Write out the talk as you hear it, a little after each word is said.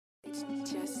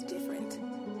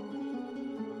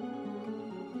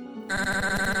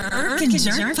Erq and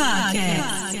Erq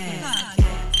Podcast.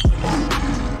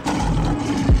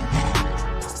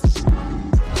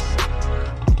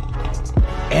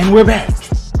 And we're back.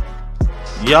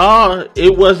 Y'all,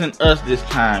 it wasn't us this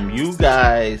time. You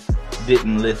guys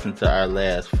didn't listen to our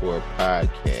last 4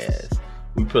 podcasts.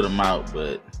 We put them out,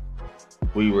 but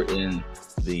we were in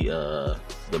the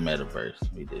metaverse.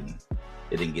 It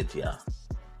didn't get to y'all.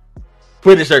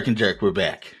 British Erq and Jerk, we're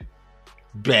back.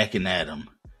 Backing at him.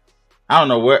 I don't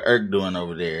know what Erq doing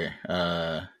over there.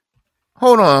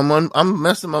 Hold on, I'm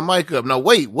messing my mic up. Now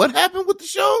wait, what happened with the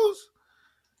shows?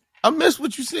 I missed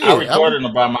what you said. I recorded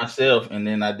them by myself and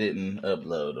then I didn't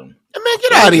upload them. Hey, man,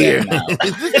 get out of here.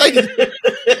 This lady,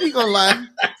 you gonna lie.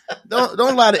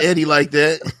 Don't lie to Eddie like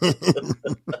that.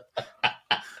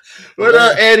 What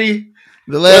up, Eddie?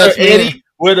 What up, Eddie?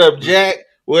 What up, Jack?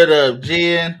 What up,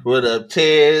 Jen? What up,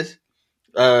 Tez?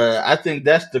 I think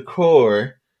that's the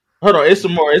core. Hold on, it's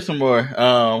some more.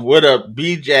 What up,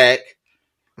 B Jack?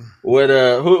 What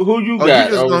who you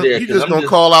got over there? You just gonna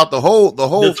call out the whole the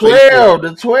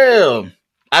 12.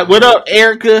 What up,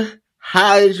 Erica?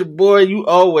 Hi, is your boy?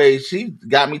 She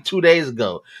got me 2 days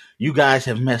ago. You guys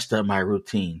have messed up my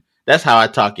routine. That's how I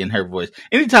talk in her voice.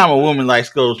 Anytime a woman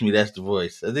scolds me, that's the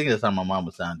voice. I think that's how my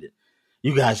mama sounded.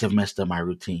 You guys have messed up my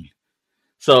routine.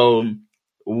 So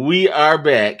we are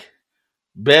back,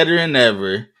 better than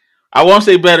ever. I won't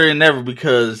say better than ever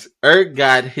because Erq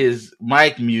got his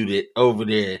mic muted over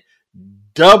there,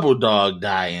 double dog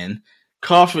dying,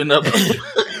 coughing up.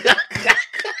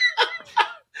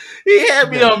 He had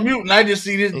me on mute, and I just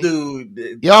see this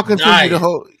dude. Y'all continue to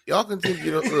hold. Y'all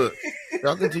continue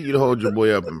to hold your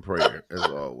boy up in prayer as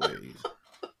always.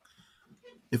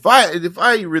 If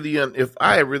I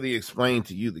really explain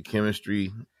to you the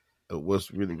chemistry of what's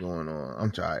really going on,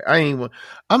 I'm tired. I'm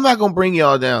not gonna bring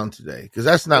y'all down today because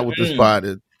that's not what this pod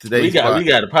is. We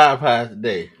got a pod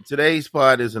today. Today's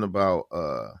pod isn't about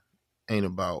ain't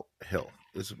about health.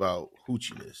 It's about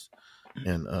hoochiness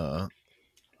and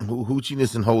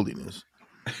hoochiness and holiness.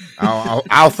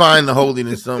 I'll find the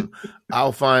holiness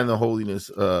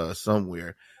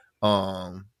somewhere.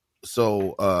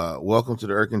 So welcome to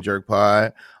the Erq and Jerk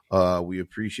pod. We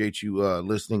appreciate you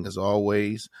listening as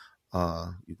always.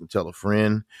 You can tell a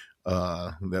friend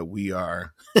that we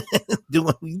are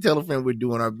doing. You can tell a friend we're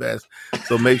doing our best.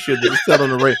 So make sure that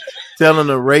tell them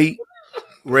to rate,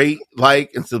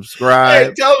 like, and subscribe.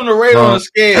 Hey, tell them to rate on a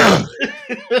scale.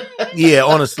 Yeah,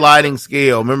 on a sliding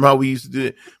scale. Remember how we used to do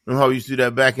it? Remember how we used to do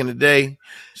that back in the day?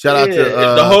 Shout out to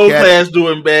if the whole class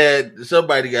doing bad,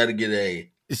 somebody got to get A.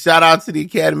 Shout out to the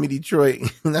Academy Detroit.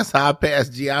 That's how I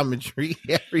passed geometry.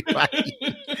 Everybody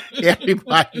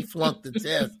flunked the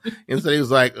test. And so he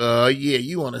was like, yeah,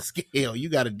 you on a scale. You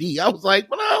got a D. I was like,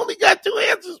 but I only got 2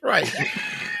 answers right.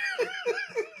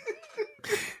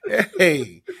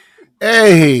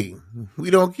 Hey, we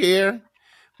don't care.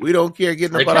 We don't care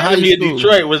getting up out of high school. Academy of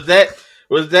Detroit,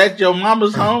 was that your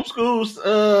mama's homeschool?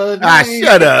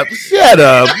 Shut up.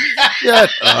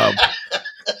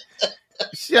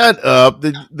 Shut up.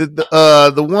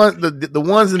 The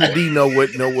ones in the D know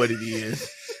what it is.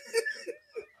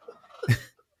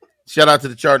 Shout out to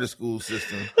the charter school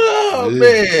system. Oh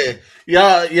man.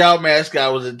 Y'all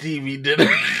mascot was a TV dinner.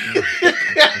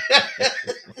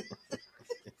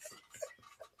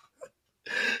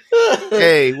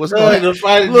 Hey, what's going on? The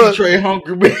Fighting Detroit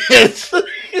Hungry Bands.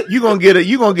 You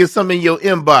gonna get some in your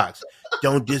inbox.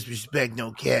 Don't disrespect no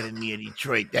Academy of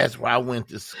Detroit. That's where I went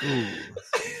to school.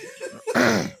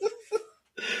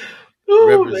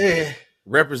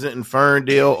 Representing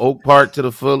Ferndale, Oak Park to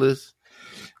the fullest.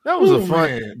 That was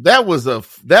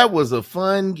That was a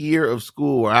fun year of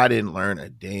school where I didn't learn a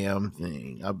damn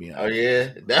thing. I'll be honest. Oh yeah,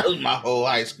 that was my whole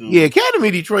high school. Yeah, Academy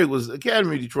of Detroit was. I went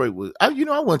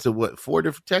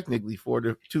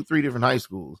to 3 different high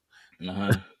schools.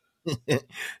 Uh-huh.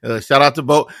 Shout out to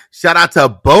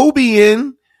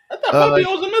Bobian. I thought Bobian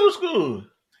was in middle school.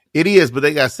 It is, but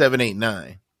they got 7, 8,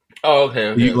 9. Oh,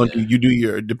 okay. You do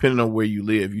your, depending on where you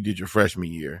live, you did your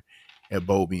freshman year at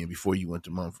Bobian before you went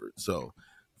to Mumford. So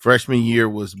freshman year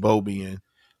was Bobian,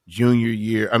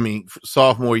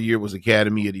 sophomore year was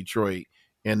Academy of Detroit,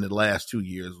 and the last 2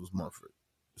 years was Mumford.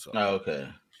 So okay.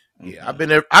 Yeah, I've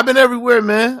been everywhere,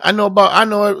 man.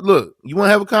 Look, you want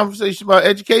to have a conversation about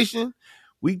education?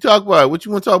 We can talk about it. What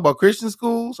you want to talk about? Christian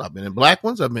schools? I've been in black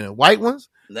ones. I've been in white ones.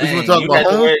 Dang,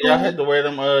 y'all had to wear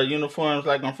them uniforms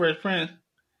like on Fresh Prince?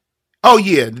 Oh,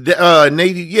 yeah.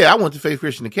 Navy. Yeah, I went to Faith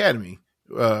Christian Academy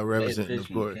representing, of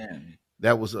course. Academy.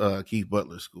 That was Keith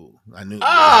Butler's school. I knew.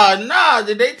 Nah.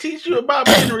 Did they teach you about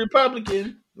being a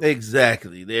Republican?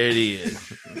 Exactly. There it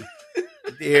is.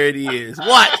 There it is.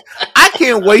 What? I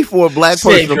can't wait for a black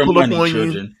Save person to your pull money, up on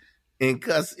children. you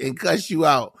and cuss you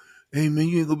out. Hey man,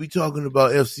 you ain't gonna be talking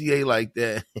about FCA like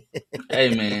that.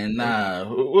 Hey man, nah.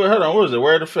 Hold on, what was it?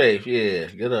 Word of faith. Yeah,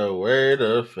 good old word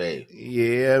of faith.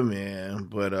 Yeah, man.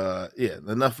 But yeah,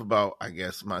 enough about I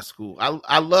guess my school.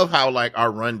 I love how like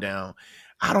our rundown.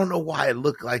 I don't know why it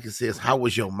looked like it says "How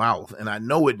was your mouth?" and I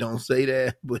know it don't say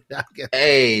that, but I guess.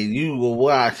 Hey, you will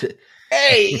watch it.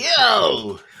 Hey,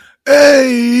 yo.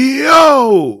 Hey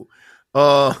yo,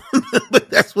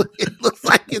 but that's what it looks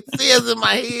like it says in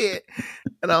my head,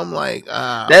 and I'm like,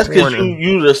 That's because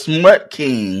you the smut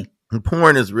king.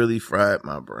 porn has really fried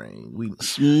my brain.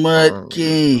 Smut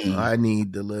king. I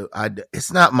need to live.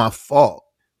 It's not my fault.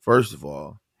 First of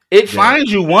all, it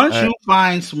finds you once you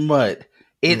find smut.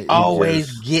 It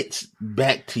always gets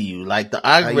back to you. Like the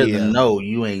algorithm know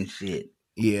you ain't shit.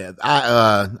 Yeah,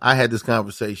 I had this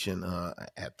conversation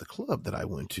at the club that I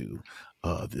went to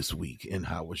this week. And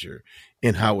how was your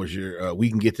we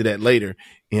can get to that later.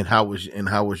 And how was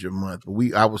your month?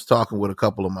 But I was talking with a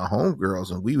couple of my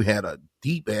homegirls and we had a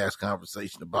deep ass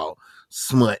conversation about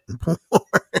smut and porn.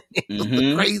 It was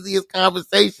the craziest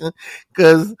conversation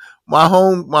because my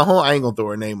home I ain't gonna throw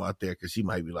her name out there because she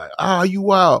might be like, "Oh, you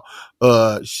wild."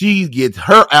 She gets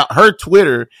her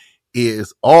Twitter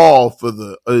is all for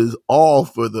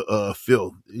the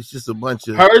filth. It's just a bunch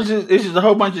of hers. It's just a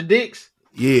whole bunch of dicks.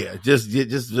 Yeah, just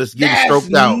getting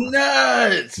stroked out.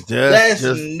 Nuts. That's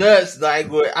nuts. Like,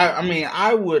 I mean,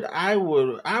 I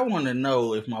want to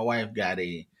know if my wife got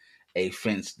a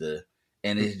Finsta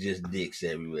and it's just dicks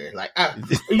everywhere. Like,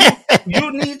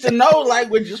 you need to know, like,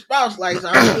 with your spouse. Like, so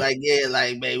I'm like, yeah,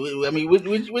 like, babe. I mean, what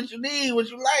you need, what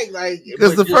you like,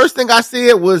 because the first thing I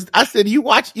said was,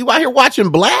 you out here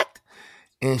watching Black,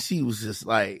 and she was just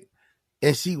like,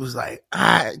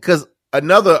 because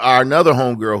another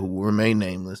homegirl who will remain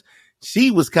nameless, she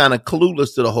was kind of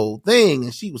clueless to the whole thing,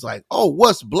 and she was like, "Oh,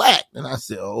 what's Black?" And I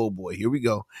said, "Oh boy, here we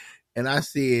go." And I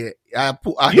said, "I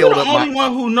You're the only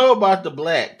one who know about the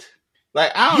Black."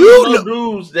 Like, I don't know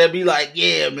dudes that be like,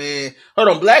 "Yeah, man." Hold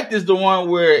on, Black is the one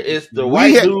where it's the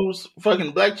white dudes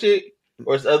fucking black chick,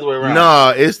 or it's the other way around.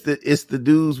 No, it's the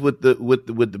dudes with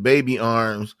the baby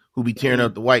arms who be tearing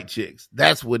up the white chicks.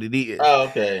 That's what it is. Oh,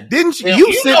 okay. Didn't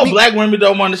you know black women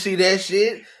don't want to see that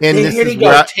shit? And here they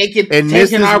go,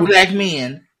 taking our black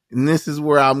men. And this is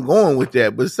where I'm going with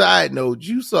that. But side note,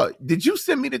 did you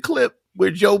send me the clip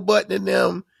where Joe Budden and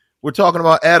them were talking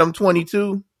about Adam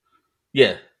 22?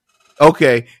 Yeah.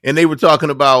 Okay, and they were talking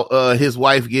about his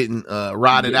wife getting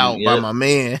rotted out by my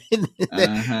man,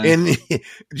 and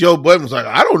Joe Budden was like,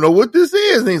 "I don't know what this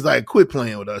is," and he's like, "Quit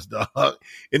playing with us, dog."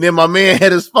 And then my man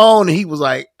had his phone, and he was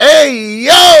like, "Hey,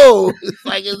 yo!" It's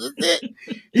like, "Is this it?"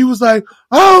 He was like,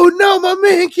 "Oh no, my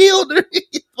man killed her."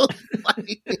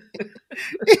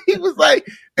 He was like,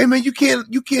 "Hey man, you can't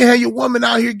have your woman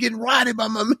out here getting rotted by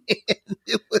my man."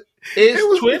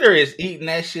 Twitter is eating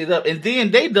that shit up, and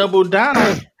then they doubled down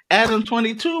on. Adam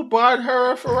 22 bought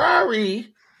her a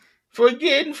Ferrari for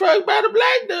getting fucked by the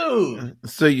black dude.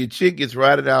 So your chick gets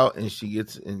rotted out, and she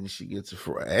gets a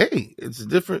Ferrari. Hey, it's a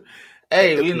different.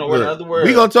 Hey, you know what other word?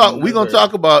 We're gonna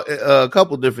talk about a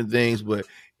couple different things, but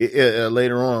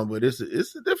later on. But it's a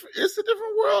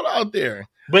different world out there.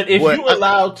 But if you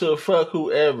allowed to fuck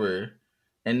whoever,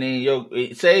 and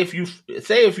then say if you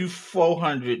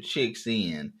 400 chicks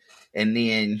in, and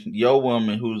then your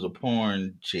woman who's a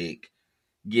porn chick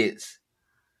gets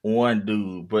one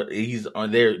dude, but he's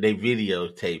on there. They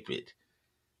videotape it.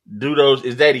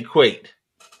 Is that equate?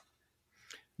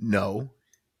 No,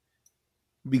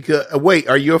 because wait,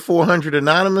 are you a 400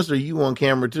 anonymous, or are you on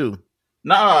camera too?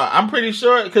 Nah, I'm pretty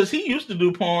sure because he used to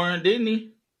do porn, didn't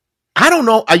he? I don't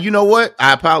know. You know what?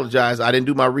 I apologize. I didn't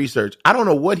do my research. I don't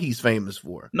know what he's famous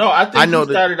for. No, I think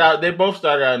they both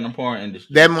started out in the porn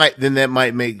industry. That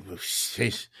might make.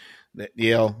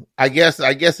 I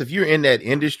guess if you're in that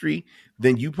industry,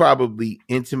 then you probably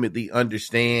intimately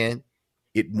understand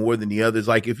it more than the others.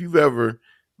 Like if you've ever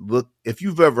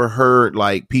heard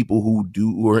like people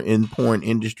who are in porn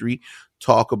industry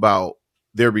talk about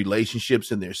their relationships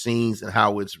and their scenes and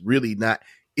how it's really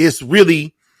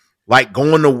like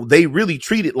they really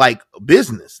treat it like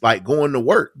business, like going to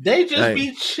work. They just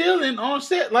be chilling on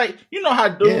set. Like, you know how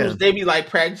dudes, they be like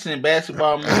practicing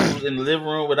basketball moves in the living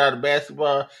room without a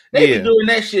basketball. They be doing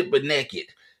that shit, but naked.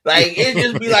 Like, it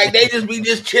just be like, they just be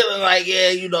just chilling, like,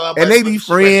 yeah, you know. And they be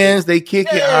friends, they kick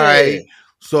it. All right.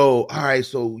 So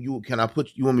you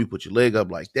want me to put your leg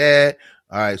up like that?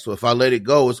 All right, so if I let it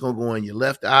go, it's gonna go in your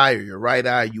left eye or your right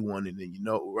eye. You want it in,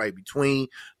 right between.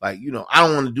 Like, I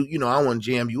don't want to do, I don't want to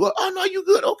jam you up. Oh no, you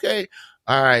good? Okay,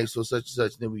 all right. So such and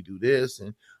such. Then we do this,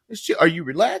 and Are you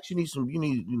relaxed? You need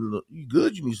you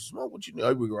good? You need some smoke? What you need?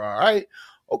 Are we all right?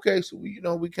 Okay, so we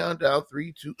count down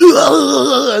 3, 2,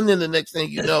 and then the next thing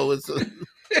you know, it's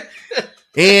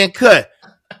and cut.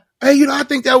 Hey, I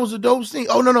think that was a dope scene.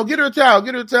 Oh no, get her a towel.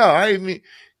 Get her a towel. I ain't mean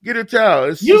get her a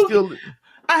towel. She's still.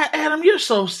 Adam, you're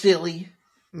so silly.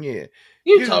 Yeah,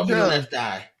 you told me the left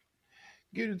eye.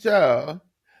 Get a towel.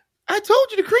 I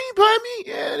told you to cream pie me.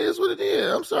 Yeah, it is what it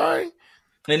is. I'm sorry.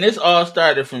 And this all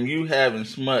started from you having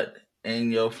smut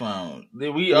in your phone.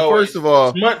 First of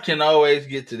all, smut can always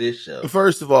get to this show.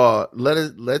 First of all, let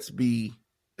us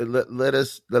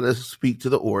speak to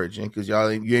the origin, because y'all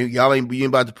ain't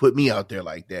about to put me out there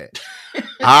like that.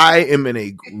 I am in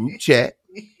a group chat.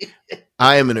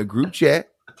 I am in a group chat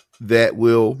that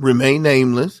will remain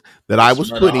nameless that I was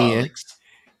put in.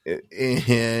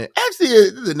 And actually,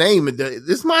 the name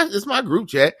it's my group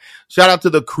chat. Shout out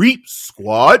to the Creep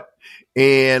Squad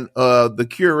and the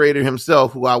curator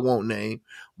himself, who I won't name,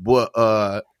 but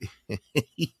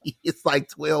it's like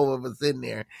 12 of us in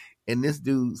there, and this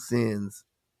dude sends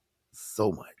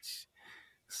so much,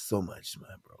 my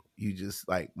bro. You just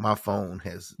like, my phone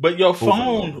has, but your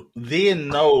phone then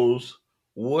knows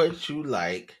what you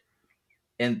like.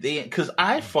 And then, because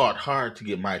I fought hard to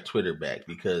get my Twitter back,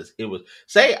 because it was,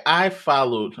 say I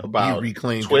followed about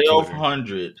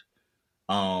 1,200.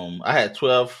 I had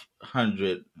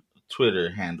 1,200 Twitter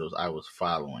handles I was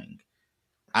following.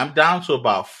 I'm down to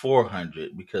about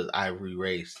 400 because I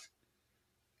erased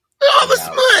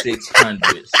about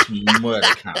 600 smut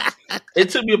accounts. It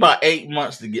took me about 8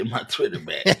 months to get my Twitter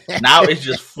back. Now it's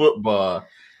just football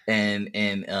and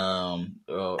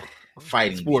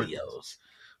fighting videos.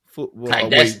 Football,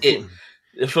 that's it.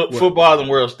 Football and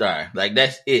World Star, like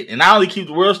that's it. And I only keep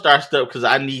the World Star stuff because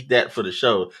I need that for the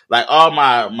show. Like all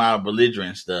my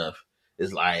belligerent stuff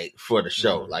is like for the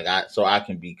show, so I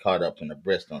can be caught up and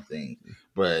abreast on things.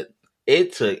 But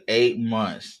it took 8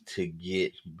 months to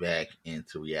get back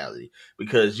into reality,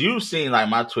 because you've seen like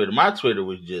my Twitter. My Twitter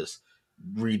was just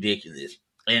ridiculous,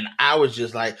 and I was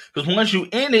just like, because once you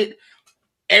in it,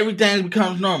 everything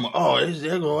becomes normal. Oh,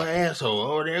 there go an asshole.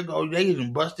 Oh, there go, they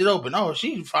even busted open. Oh,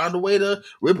 she found a way to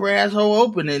rip her asshole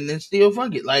open and then still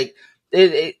fuck it. Like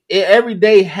it every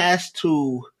day has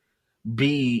to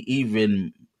be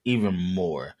even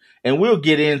more. And we'll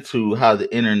get into how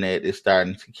the internet is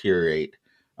starting to curate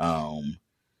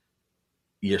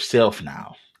yourself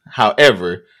now.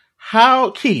 However,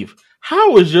 Keith,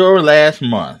 how was your last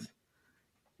month?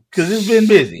 Because it's been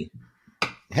busy.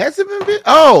 Has it been busy?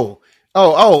 Oh!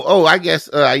 I guess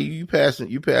you passing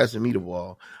me the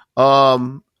ball.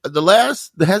 The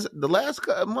last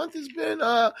month has been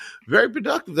very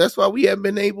productive. That's why we haven't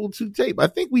been able to tape. I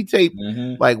think we taped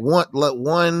like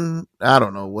one. I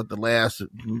don't know what the last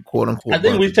quote unquote. I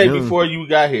think we taped before you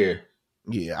got here.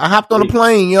 Yeah, I hopped on a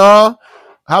plane, y'all.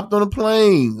 Went to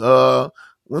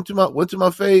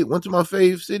my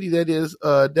fave city, that is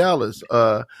Dallas.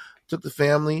 Took the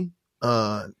family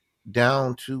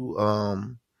down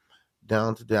to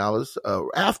Dallas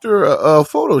after a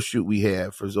photo shoot we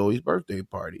had for Zoe's birthday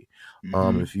party.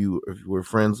 If you were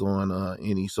friends on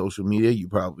any social media, you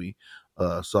probably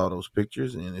saw those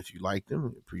pictures, and if you liked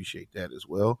them, we appreciate that as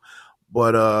well.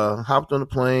 But hopped on the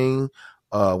plane,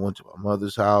 went to my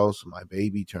mother's house. My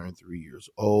baby turned 3 years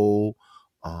old,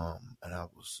 and I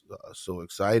was so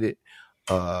excited.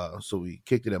 So we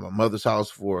kicked it at my mother's house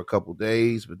for a couple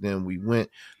days, but then we went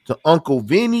to Uncle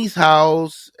Vinny's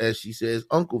house, as she says,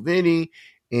 Uncle Vinny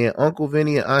and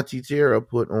Auntie Tara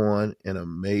put on an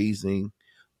amazing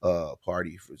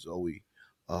party for Zoe.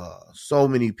 So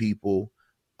many people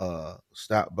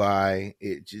stopped by.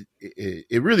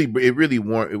 It really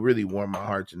warmed my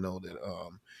heart to know that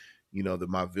that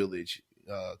my village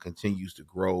continues to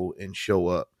grow and show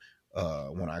up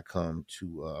when I come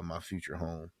to my future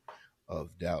home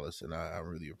of Dallas, and I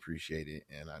really appreciate it,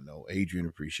 and I know Adrian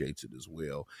appreciates it as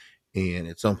well. And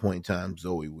at some point in time,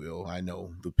 Zoe will. I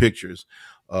know the pictures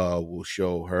will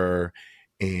show her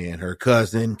and her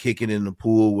cousin kicking in the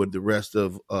pool with the rest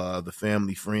of the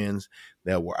family friends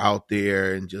that were out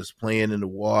there and just playing in the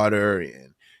water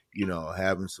and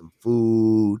having some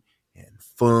food and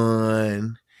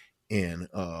fun and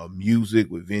music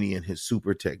with Vinny and his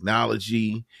super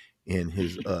technology in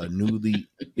his newly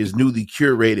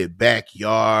curated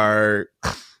backyard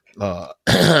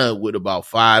with about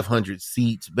 500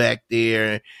 seats back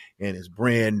there, and his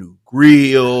brand new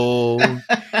grill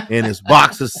and his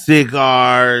box of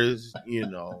cigars,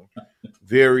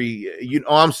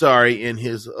 I'm sorry, in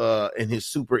his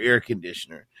super air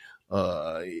conditioner.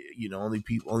 Only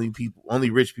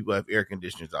rich people have air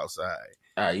conditioners outside.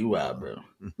 You out, bro.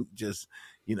 Just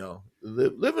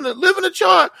living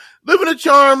a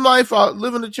charm life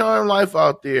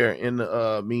out there in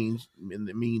the mean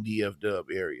DF Dub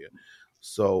area.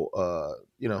 So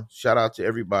shout out to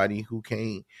everybody who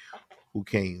came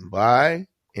by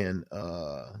and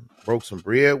broke some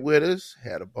bread with us,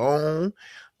 had a bone,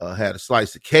 had a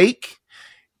slice of cake.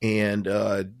 And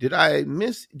did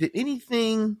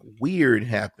anything weird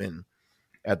happen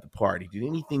at the party? Did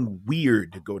anything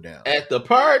weird to go down? At the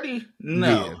party?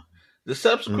 No. Yeah. The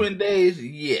subsequent days,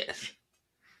 yes.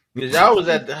 Because I was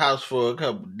at the house for a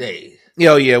couple of days.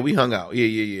 Oh, yeah, we hung out.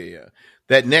 Yeah.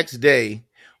 That next day,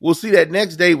 that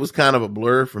next day was kind of a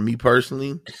blur for me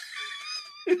personally.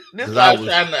 This is I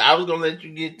was gonna let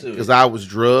you get to it. Because I was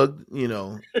drugged,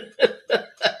 when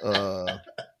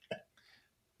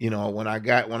I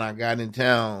got in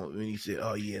town, when he said,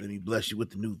 "Oh yeah, let me bless you with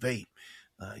the new vape."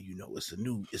 It's a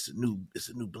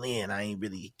new blend. I ain't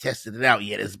really tested it out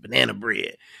yet. It's banana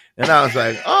bread. And I was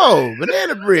like, "Oh,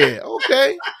 banana bread.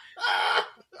 Okay.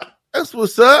 That's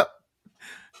what's up."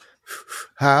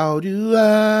 How do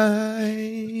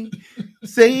I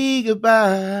say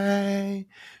goodbye?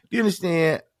 Do you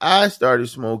understand? I started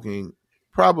smoking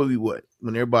probably when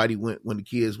the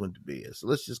kids went to bed. So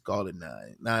let's just call it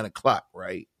 9 o'clock,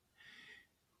 right?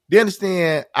 Do you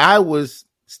understand? I was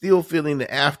still feeling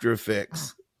the after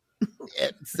effects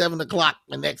at 7 o'clock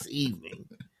the next evening.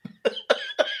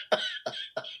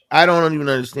 I don't even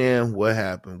understand what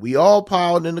happened. We all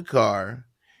piled in the car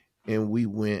and we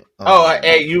went.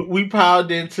 We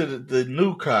piled into the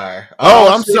new car.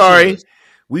 I'm sorry.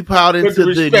 We piled into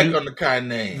respect on the car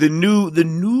name. The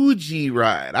new G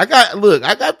ride. I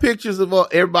got pictures of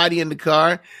everybody in the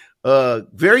car.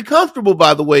 Very comfortable,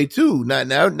 by the way, too.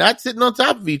 Not sitting on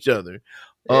top of each other.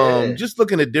 Just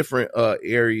looking at different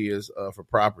areas for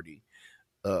property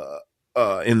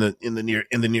in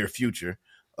the near future.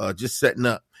 Just setting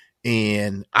up.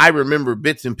 And I remember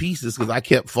bits and pieces because I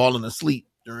kept falling asleep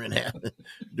during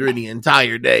the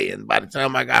entire day. And by the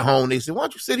time I got home, they said, "Why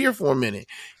don't you sit here for a minute?"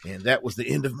 And that was the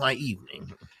end of my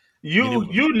evening.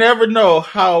 You never know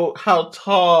how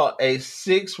tall a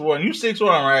 6'1", you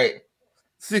 6'1", right?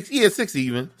 6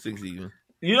 even.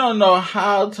 You don't know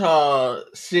how tall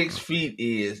 6 feet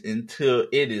is until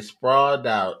it is sprawled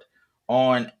out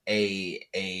on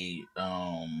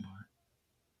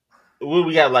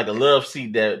we got like a love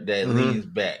seat that leans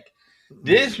back.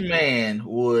 This man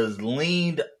was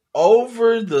leaned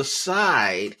over the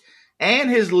side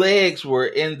and his legs were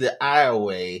in the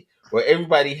aisleway where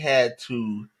everybody had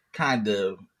to kind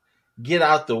of get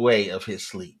out the way of his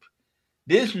sleep.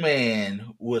 This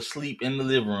man would sleep in the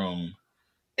living room.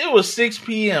 It was 6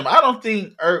 p.m. I don't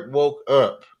think Erq woke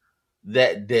up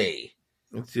that day.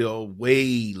 Until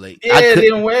way late. Yeah, I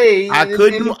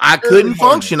couldn't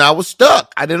function. I was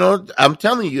stuck. I didn't know. I'm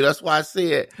telling you, that's why I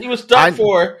said you was stuck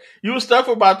for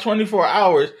about 24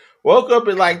 hours. Woke up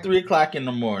at like 3 o'clock in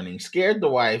the morning. Scared the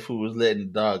wife who was letting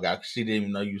the dog out because she didn't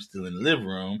even know you were still in the living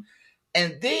room.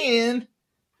 And then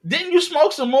didn't you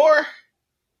smoke some more?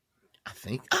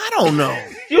 I don't know.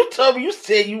 You told me, you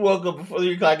said you woke up before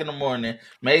 3 o'clock in the morning,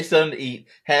 made something to eat,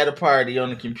 had a party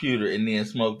on the computer, and then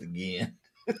smoked again.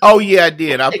 Oh yeah, I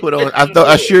did. I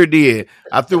sure did.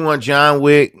 I threw on John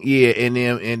Wick, and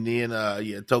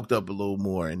then toked up a little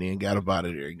more, and then got up out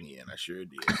of there again. I sure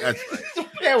did. That's right.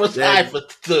 That was high for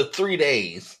 3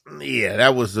 days. Yeah,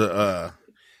 that was a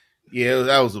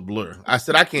blur. I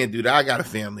said I can't do that. I got a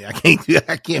family. I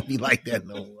can't be like that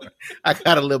no more. I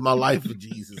gotta live my life for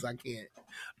Jesus. I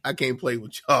can't play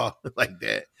with y'all like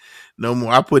that no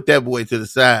more. I put that boy to the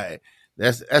side.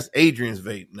 That's Adrian's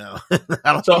vape now.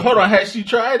 Hold on, has she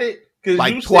tried it?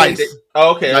 Like twice.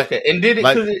 Okay. And did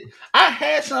it? I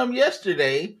had some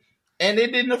yesterday, and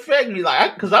it didn't affect me.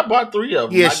 Because I bought 3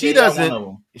 of them. Yeah, she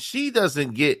doesn't. She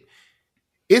doesn't get.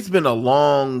 It's been a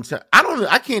long time.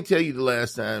 I can't tell you the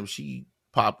last time she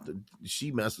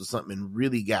messed with something and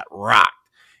really got rocked.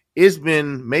 It's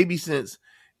been maybe since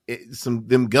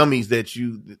them gummies that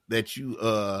you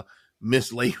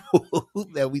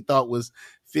mislabeled that we thought was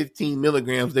 15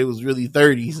 milligrams. They was really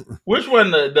 30s. Which one?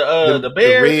 The bears?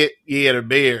 The red, yeah, the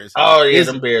bears. Oh yeah,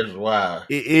 them bears was wild.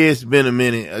 It's been a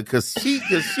minute because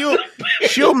she'll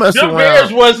mess around. The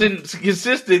bears wasn't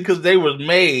consistent because they was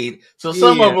made. So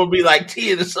some of them would be like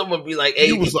 10 and some would be like 8.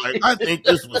 He was like, I think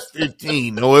this was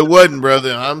 15. No, it wasn't,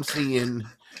 brother.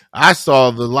 I saw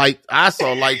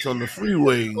lights on the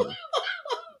freeway.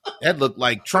 That looked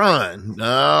like Tron.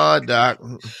 No, Doc.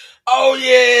 Oh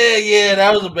yeah,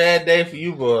 that was a bad day for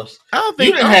you, boss.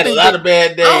 You done had a lot of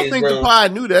bad days. I don't think the pie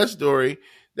knew that story.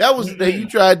 That was the day you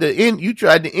tried to end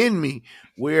me.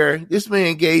 Where this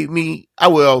man gave me,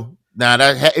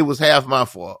 it was half my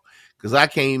fault because I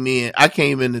came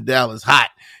into Dallas hot,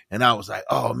 and I was like,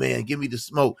 oh man, give me the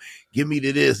smoke, give me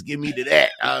to this, give me to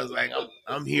that. I was like,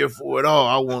 I'm here for it all.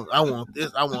 I want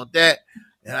this, I want that.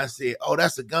 And I said, oh,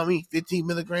 that's a gummy, 15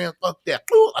 milligrams. Fuck that.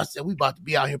 I said, we about to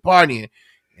be out here partying.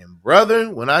 And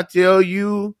brother, when I tell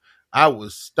you, I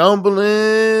was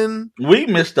stumbling. We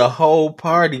missed the whole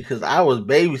party because I was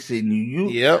babysitting you.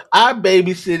 Yep. I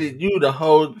babysitted you the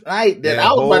whole night that That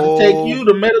I was about to take you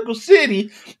to Medical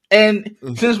City. And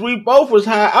since we both was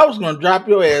high, I was going to drop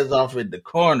your ass off at the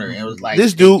corner. And it was like,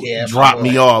 this dude dropped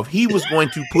me off. He was going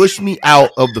to push me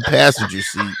out of the passenger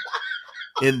seat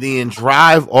and then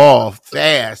drive off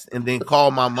fast and then call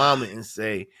my mama and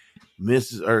say,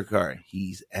 Mrs. Urquhart,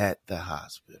 he's at the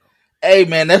hospital. Hey,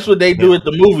 man, that's what they do at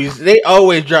the movies. They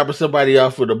always dropping somebody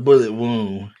off with a bullet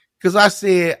wound. Because I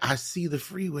said, I see the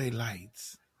freeway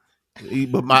lights.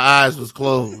 But my eyes was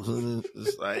closed.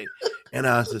 It's like, and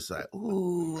I was just like,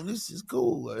 ooh, this is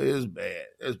cool. It was bad.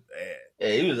 It's bad.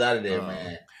 Yeah, he was out of there,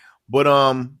 man. But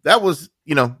that was,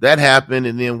 that happened,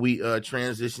 and then we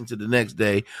transitioned to the next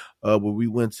day where we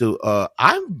went to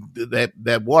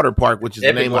that water park, which is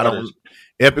Epic the name Waters. of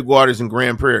Epic Waters in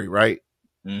Grand Prairie, right?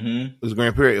 Mm-hmm. It was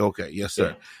Grand Prairie. Okay, yes,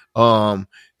 sir. Yeah.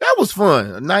 That was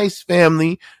fun. A nice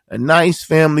family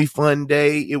fun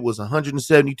day. It was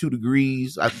 172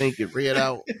 degrees. I think it read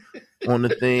out on the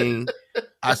thing.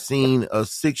 I seen a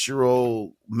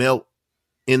 6-year-old melt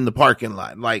in the parking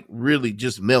lot, like really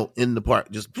just melt in the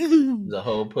park, just the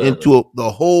whole puddle. into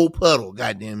the whole puddle.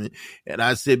 God damn it! And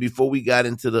I said before we got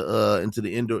into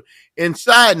the indoor. And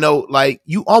side note, like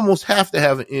you almost have to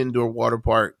have an indoor water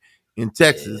park in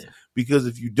Texas because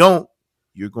if you don't,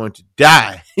 you're going to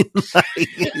die.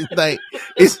 like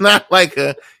it's not like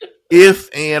a if,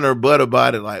 and, or but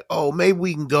about it. Like, oh, maybe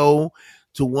we can go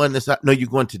to one that's not. No, you're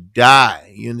going to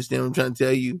die. You understand what I'm trying to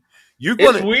tell you?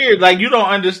 It's weird. Like you don't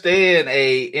understand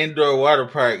a indoor water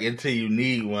park until you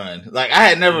need one. Like I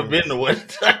had never been to one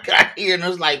until I got here, and it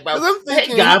was like,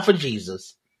 thank God for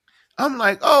Jesus. I'm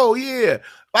like, oh yeah,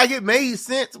 like it made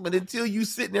sense, but until you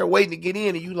sitting there waiting to get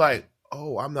in, and you like,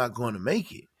 oh, I'm not going to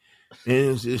make it.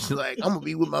 And it's just like I'm gonna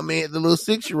be with my man, the little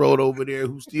 6-year-old over there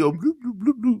who's still bloop, bloop,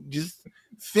 bloop, bloop, just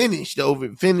finished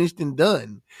and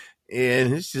done.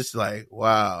 And it's just like,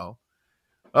 wow.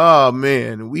 Oh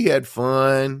man, we had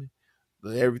fun.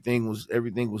 Everything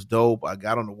was dope. I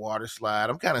got on the water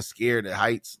slide. I'm kind of scared of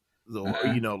heights,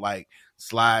 like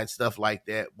slide stuff like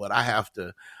that. But I have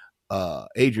to.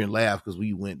 Adrian laughed because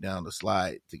we went down the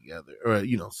slide together, or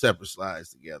separate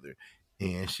slides together.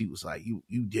 And she was like, "You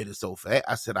did it so fast."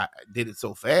 I said, "I did it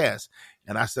so fast,"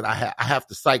 and I said, "I have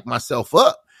to psych myself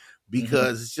up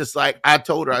because it's just like I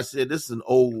told her. I said, this is an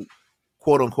old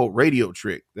quote unquote radio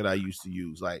trick that I used to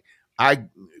use. Like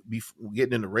before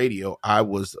getting into radio, I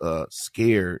was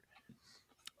scared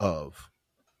of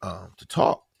to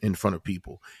talk in front of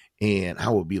people, and I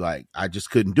would be like, I just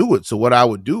couldn't do it. So what I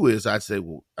would do is I'd say,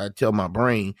 well, I'd tell my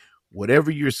brain, whatever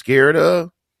you're scared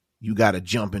of, you got to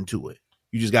jump into it.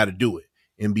 You just got to do it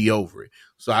and be over it.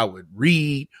 So I would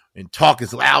read and talk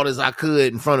as loud as I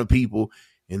could in front of people,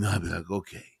 and I'd be like,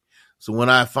 okay. So when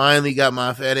I finally got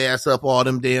my fat ass up all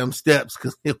them damn steps,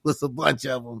 because it was a bunch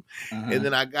of them, and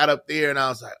then I got up there and I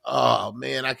was like, oh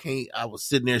man, I can't. I was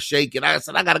sitting there shaking. I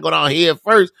said, I got to go down here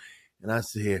first. And I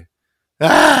said,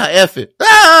 F it.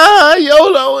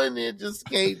 YOLO. And it just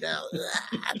came down.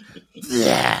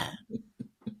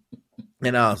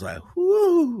 And I was like,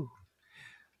 whoo.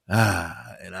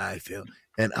 And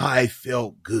I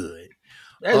felt good.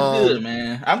 That's good,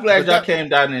 man. I'm glad y'all came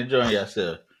down and enjoying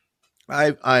yourself.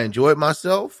 I enjoyed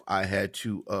myself. I had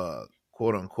to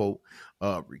quote unquote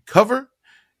recover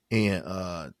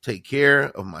and take care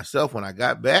of myself when I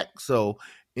got back. So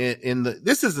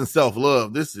this isn't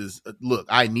self-love. This is look,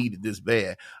 I needed this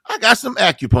bad. I got some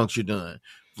acupuncture done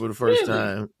for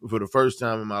the first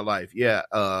time in my life. Yeah.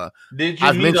 Did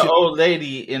you meet an old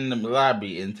lady in the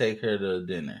lobby and take her to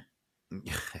dinner?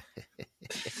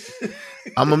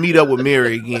 I'm gonna meet up with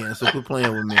Mary again, so quit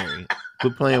playing with Mary.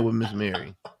 Quit playing with Miss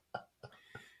Mary.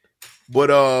 But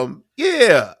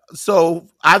yeah. So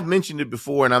I've mentioned it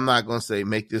before, and I'm not gonna say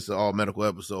make this an all medical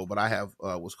episode, but I have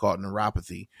what's called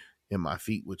neuropathy in my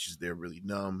feet, which is they're really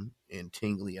numb and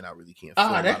tingly, and I really can't feel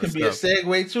that could be a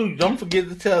segue too. Don't forget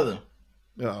to tell them.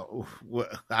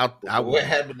 What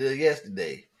happened to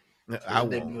yesterday? I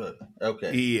won't.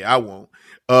 Okay. Yeah, I won't.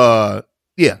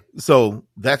 Yeah. So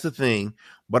that's a thing.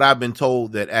 But I've been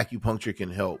told that acupuncture can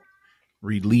help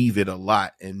relieve it a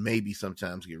lot and maybe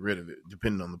sometimes get rid of it,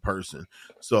 depending on the person.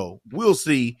 So we'll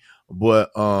see.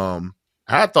 But I've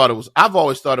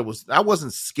always thought it was, I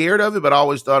wasn't scared of it, but I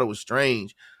always thought it was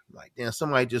strange. Like, damn,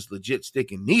 somebody just legit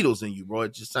sticking needles in you, bro.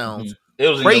 It just sounds It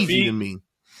was crazy to me.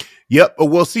 Yep.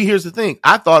 Well, see, here's the thing.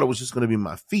 I thought it was just going to be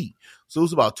my feet. So it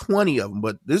was about 20 of them,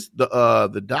 but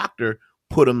the doctor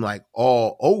put them like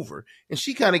all over. And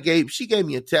she gave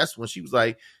me a test when she was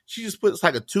like, she just puts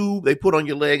like a tube they put on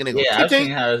your leg and they go, yeah, I've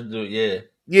seen how to do it. Yeah.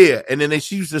 Yeah. And then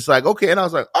she was just like, okay. And I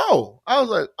was like,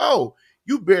 oh,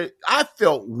 you barely, I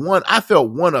felt one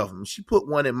of them. She put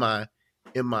one in my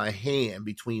hand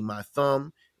between my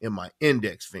thumb and my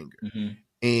index finger. Mm-hmm.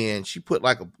 And she put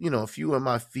like a few in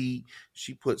my feet.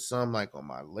 She put some like on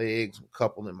my legs, a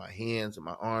couple in my hands and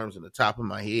my arms and the top of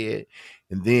my head.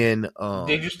 And then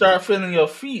did you start feeling your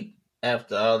feet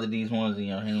after all of these ones in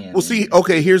your hand? Well, see,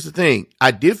 okay, here's the thing.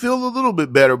 I did feel a little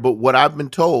bit better, but what I've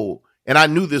been told, and I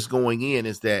knew this going in,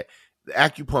 is that the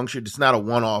acupuncture, it's not a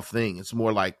one-off thing. It's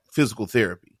more like physical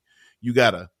therapy. You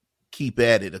gotta keep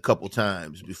at it a couple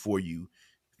times before you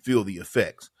feel the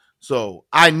effects. So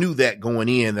I knew that going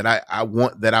in, that I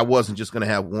wasn't just going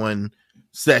to have one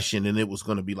session and it was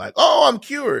going to be like, oh, I'm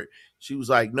cured. She was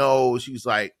like, no, she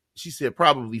said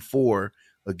probably 4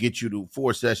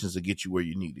 sessions will get you where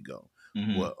you need to go.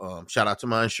 Mm-hmm. Well, shout out to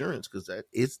my insurance, because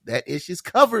that issue's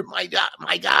covered, my guy.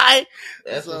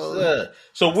 That's what's up.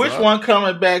 So which one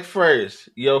coming back first?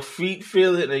 Your feet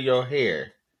feel it or your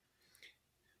hair?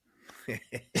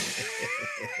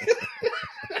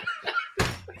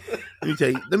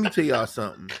 Let me tell y'all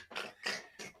something.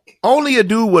 Only a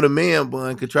dude with a man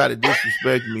bun could try to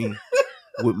disrespect me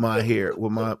with my hair,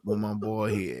 with my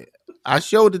bald head. I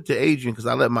showed it to Adrian because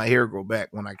I let my hair grow back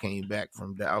when I came back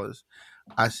from Dallas.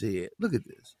 I said, look at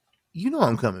this. You know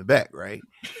I'm coming back, right?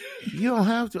 You don't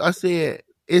have to. I said,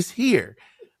 it's here.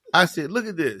 I said, look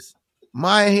at this.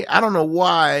 I don't know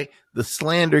why the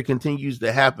slander continues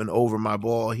to happen over my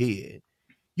bald head.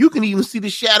 You can even see the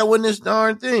shadow in this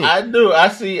darn thing. I do. I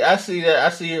see that. I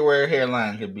see it where a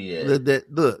hairline could be at.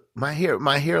 Look, my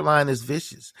hairline is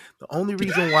vicious. The only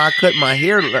reason why I cut my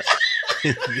hair,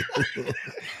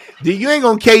 you ain't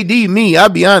gonna KD me. I'll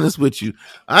be honest with you.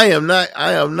 I am not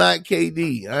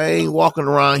KD. I ain't walking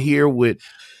around here with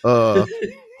who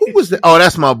was that? Oh,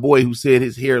 that's my boy who said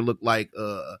his hair looked like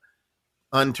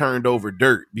unturned over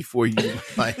dirt before you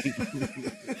like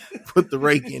put the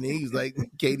rake in it. He's like,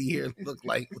 Katie here look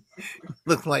like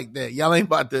that. Y'all ain't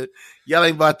about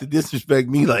to disrespect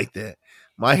me like that.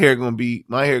 My hair gonna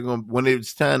when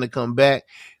it's time to come back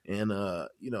and the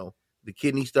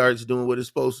kidney starts doing what it's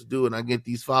supposed to do and I get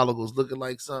these follicles looking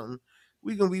like something,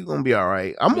 we gonna be all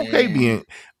right. I'm okay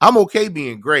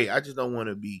being gray. I just don't want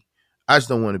to be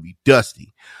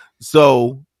dusty.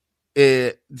 So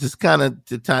it just kind of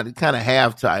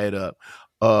half tie it up.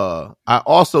 I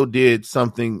also did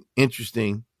something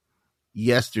interesting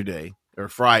yesterday or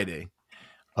Friday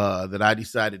that I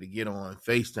decided to get on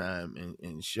FaceTime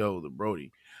and show the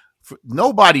Brody.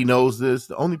 Nobody knows this.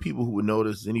 The only people who would know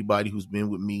this is anybody who's been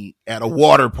with me at a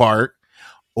water park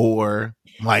or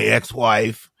my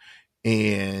ex-wife,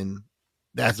 and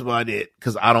that's about it,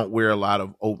 because I don't wear a lot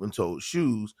of open-toed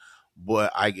shoes,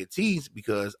 but I get teased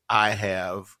because I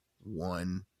have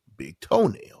one big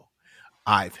toenail.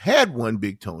 I've had one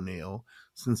big toenail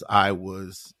since I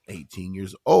was 18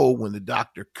 years old when the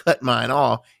doctor cut mine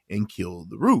off and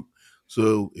killed the root.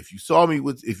 So if you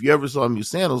ever saw me with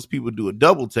sandals, people do a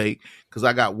double take, because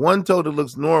I got one toe that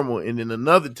looks normal and then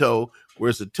another toe where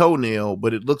it's a toenail,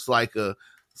 but it looks like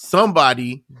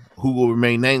somebody who will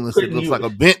remain nameless. It looks like a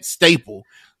bent staple.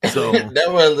 So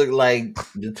that would look like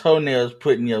the toenails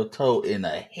putting your toe in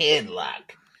a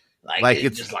headlock. Like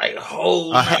it's just like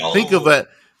hold.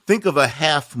 Think of a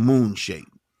half moon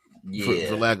shape,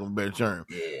 for lack of a better term.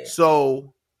 Yeah.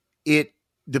 So it,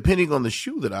 depending on the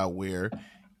shoe that I wear,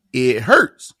 it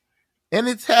hurts, and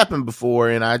it's happened before.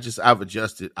 And I've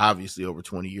adjusted. Obviously, over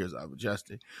 20 years, I've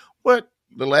adjusted. But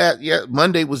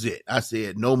Monday was it. I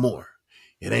said no more.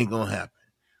 It ain't gonna happen.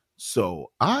 So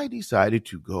I decided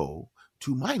to go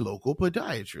to my local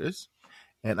podiatrist,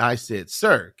 and I said,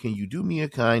 "Sir, can you do me a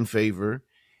kind favor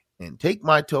and take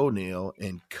my toenail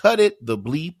and cut it the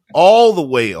bleep all the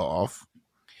way off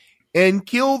and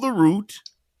kill the root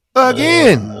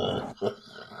again?"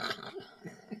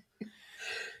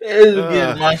 It's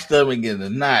getting my stomach in a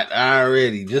knot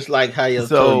already, just like how your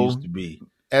toe used to be.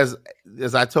 As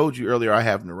I told you earlier, I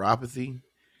have neuropathy.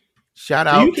 Shout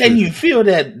out! You can't even feel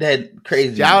that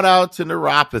crazy. Shout out to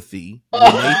neuropathy.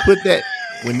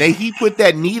 When he put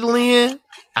that needle in,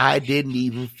 I didn't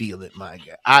even feel it, my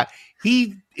guy.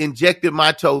 He injected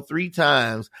my toe 3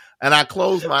 times, and I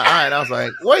closed my eye, and I was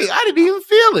like, wait, I didn't even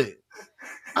feel it.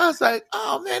 I was like,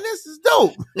 oh, man, this is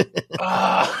dope.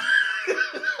 I'm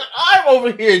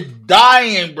over here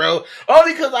dying, bro.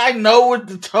 Only because I know what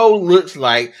the toe looks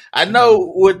like. I know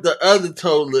what the other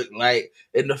toe looked like.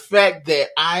 And the fact that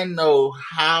I know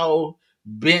how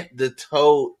bent the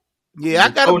toe, Yeah, I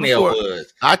the got it toenail before.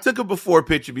 was. I took a before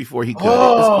picture before he cut it.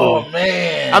 It's Oh, cool.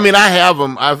 man. I mean, I have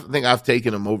them. I think I've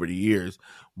taken them over the years.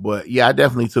 But yeah, I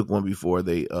definitely took one before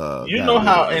they you know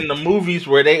how in the movies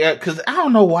where they because I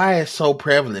don't know why it's so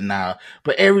prevalent now,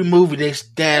 but every movie they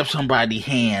stab somebody's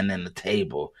hand in the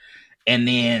table, and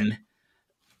then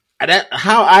that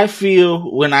how I feel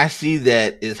when I see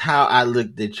that is how I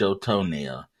looked at your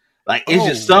toenail. Like it's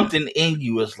just something in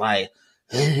you. It's like,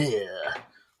 like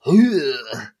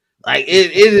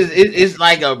it's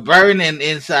like a burning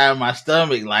inside my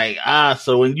stomach. Like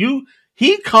so when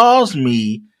he calls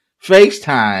me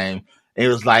FaceTime, it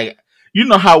was like, you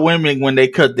know how women when they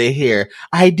cut their hair,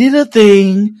 I did a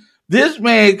thing. This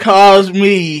man calls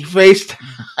me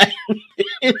FaceTime.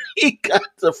 And he got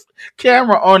the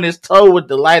camera on his toe with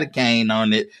the lidocaine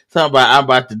on it. Talking about I'm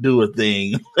about to do a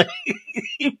thing.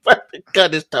 He about to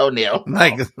cut his toenail.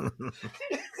 like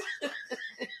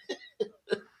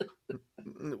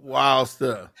wild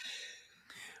stuff.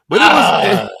 But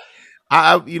it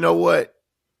was, you know what?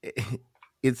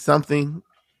 It's something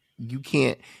you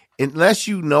can't, unless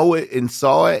you know it and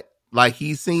saw it, like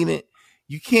he's seen it.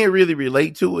 You can't really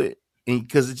relate to it, and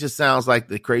because it just sounds like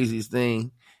the craziest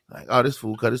thing. Like, oh, this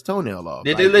fool cut his toenail off.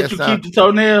 Did they let you keep the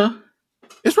toenail?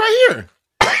 It's right here.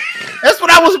 That's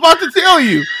what I was about to tell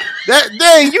you. That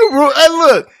dang,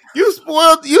 look, you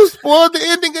spoiled the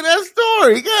ending of that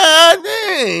story. God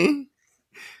dang.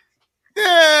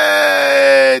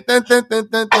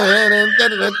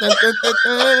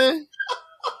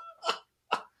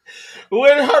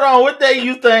 Wait, hold on. What that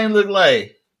you thing look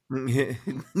like?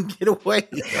 Get away.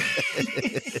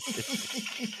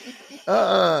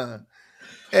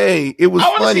 Hey, it was I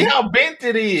want to funny. see how bent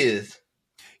it is.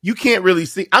 You can't really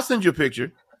see. I'll send you a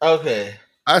picture. Okay.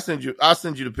 I'll send you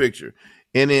the picture.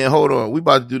 And then hold on. We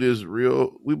about to do this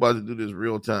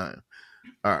real time.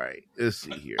 All right. Let's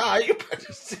see here. You about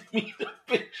to send me the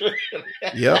picture.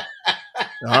 Yep.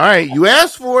 All right. You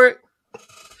asked for it.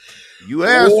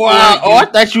 Wow. Oh, I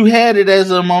thought you had it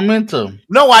as a momentum.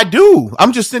 No, I do.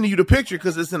 I'm just sending you the picture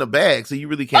because it's in a bag, so you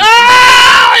really can't.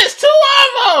 Oh, it's two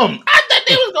of them. I thought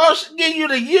they was going to give you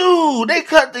the U. They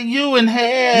cut the U in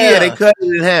half. Yeah, they cut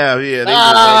it in half. Yeah.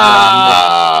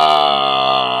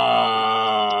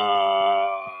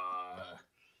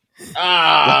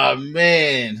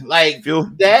 Man. Like,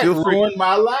 that ruined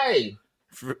my life.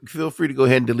 Feel free to go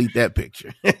ahead and delete that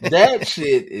picture. That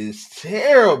shit is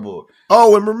terrible.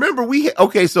 Oh, and remember we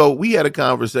had a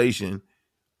conversation,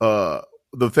 the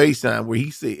FaceTime where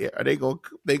he said, "Are they gonna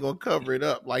cover it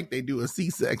up like they do a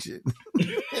C-section?"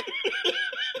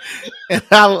 and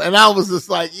I was just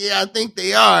like, "Yeah, I think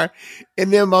they are."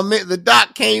 And then the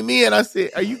doc came in. I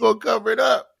said, "Are you gonna cover it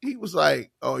up?" He was like,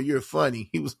 "Oh, you're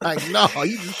funny." He was like, "No,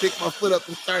 you just picked my foot up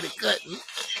and started cutting."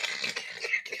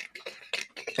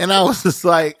 And I was just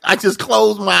like, I just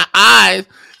closed my eyes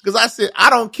because I said, I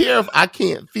don't care if I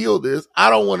can't feel this. I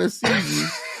don't want to see you.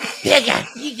 Yeah.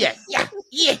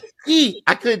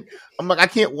 I couldn't. I'm like, I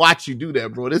can't watch you do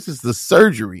that, bro. This is the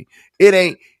surgery.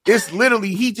 It's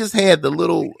literally, he just had the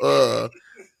little,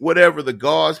 whatever the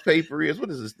gauze paper is. What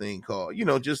is this thing called? You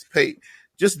know, just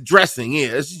dressing.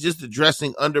 Yeah, it's just the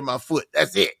dressing under my foot.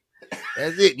 That's it.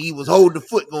 He was holding the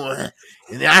foot going, and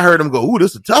then I heard him go, "Ooh,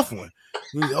 this is a tough one."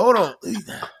 He said, "Hold on." That's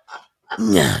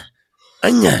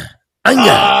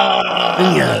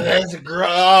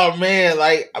oh man,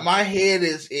 like my head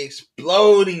is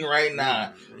exploding right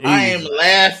now. I am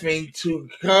laughing to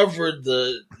cover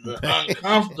the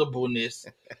uncomfortableness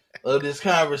of this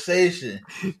conversation.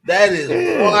 That is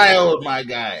wild, my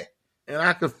guy. And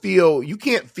I could feel, you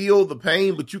can't feel the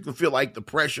pain, but you can feel like the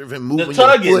pressure of him moving the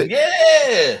tugging, your foot.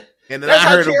 Yeah. And then that's I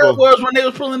heard how Tara was when they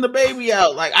was pulling the baby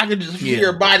out. Like I could just feel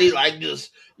her body like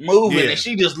just moving, and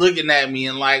she just looking at me,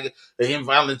 and like the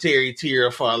involuntary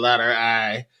tear fall out her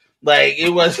eye. Like it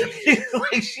was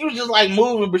like she was just like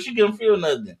moving, but she couldn't feel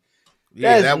nothing.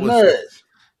 Yeah, that was nuts.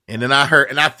 And then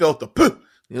I felt the poof.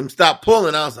 Him stop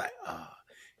pulling. I was like, oh.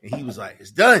 And he was like,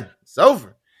 "It's done. It's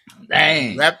over."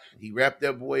 Dang. He wrapped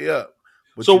that boy up.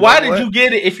 But so why did you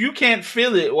get it? If you can't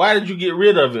feel it, why did you get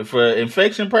rid of it? For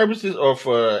infection purposes or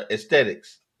for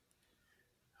aesthetics?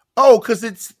 Oh, because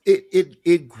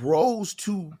it grows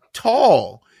too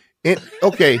tall. And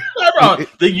okay,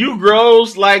 the U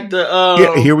grows like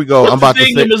the here we go. I'm about to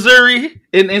say in Missouri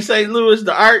in St. Louis,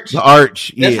 the arch. The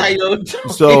arch. That's how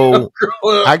so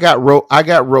I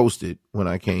got roasted when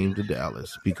I came to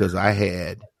Dallas because I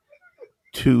had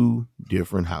 2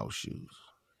 different house shoes.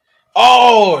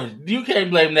 Oh, you can't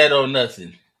blame that on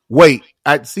nothing. Wait,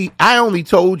 I only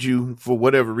told you for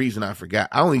whatever reason I forgot.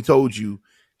 I only told you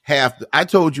I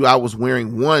told you I was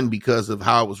wearing one because of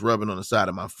how I was rubbing on the side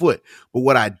of my foot. But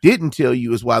what I didn't tell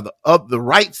you is why the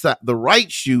right side, the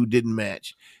right shoe didn't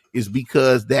match is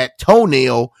because that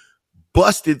toenail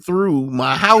busted through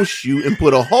my house shoe and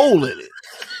put a hole in it.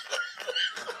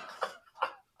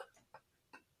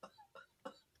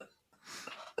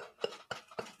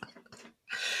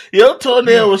 Your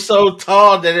toenail was so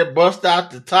tall that it bust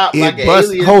out the top like an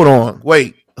alien.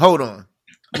 Hold on.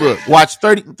 Look, watch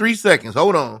 33 seconds.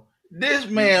 Hold on. This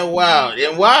man wild.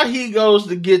 And while he goes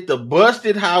to get the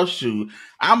busted house shoe,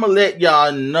 I'm going to let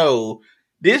y'all know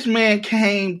this man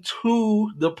came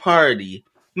to the party.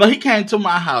 No, he came to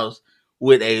my house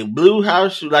with a blue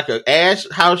house shoe, like an ash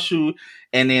house shoe,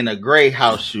 and then a gray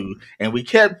house shoe. And we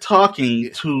kept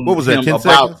talking to what was him that, 10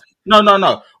 about seconds?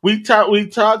 No. We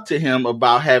talked to him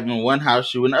about having one house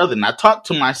shoe and the other. And I talked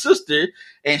to my sister,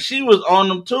 and she was on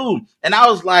them too. And I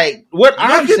was like, "What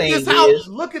I'm saying is,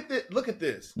 look at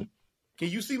this. Can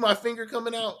you see my finger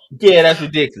coming out? Yeah, that's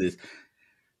ridiculous."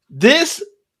 This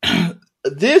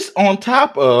on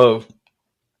top of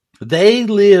they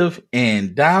live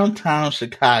in downtown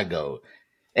Chicago,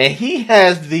 and he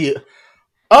has the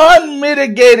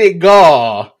unmitigated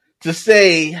gall to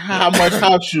say how much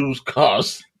house shoes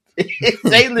cost.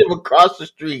 They live across the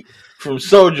street from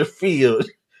Soldier Field,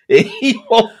 and he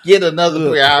won't get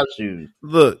another pair of house shoes.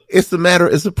 Look, it's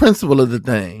a principle of the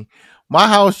thing. My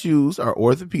house shoes are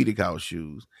orthopedic house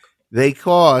shoes. They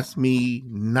cost me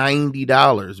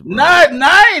 $90. Not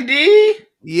 90.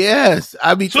 Yes,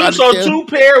 I be trying to two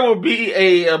pair would be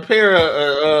a pair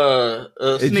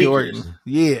of sneakers. Jordan.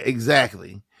 Yeah,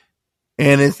 exactly.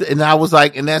 And I was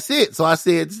like, and that's it. So I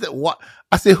said, what?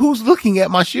 I said, who's looking at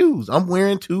my shoes? I'm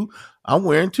wearing two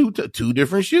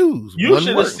different shoes. You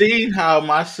should have seen how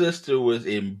my sister was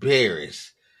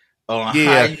embarrassed on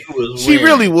how he was she wearing.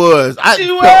 Really was.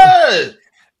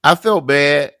 I felt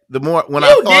bad. The more when I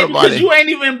thought about it, you ain't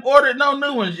even ordered no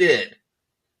new ones yet.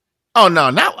 Oh no,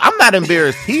 now I'm not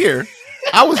embarrassed here.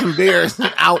 I was embarrassed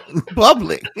out in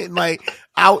public, and like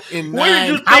out in. Where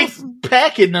did you think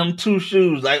packing them two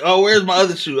shoes? Like, oh, where's my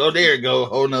other shoe? Oh, there you go,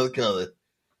 whole nother color.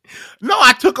 No,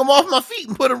 I took them off my feet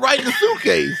and put them right in the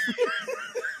suitcase.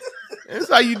 That's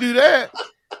how you do that.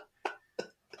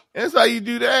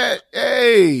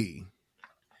 Hey,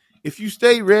 if you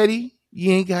stay ready,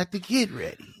 you ain't got to get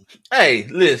ready. Hey,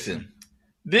 listen.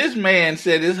 This man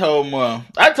said his whole month.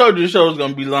 I told you the show was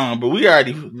gonna be long, but we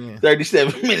already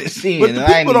 37 minutes in. But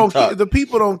the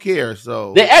people don't care,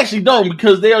 so they actually don't,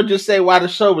 because they'll just say why the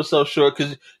show was so short.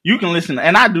 Because you can listen,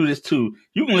 and I do this too.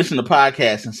 You can listen to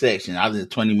podcasts in sections. I listen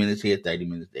 20 minutes here, 30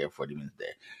 minutes there, 40 minutes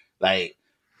there. Like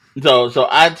so,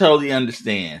 I totally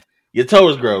understand. Your toe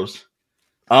is gross.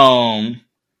 I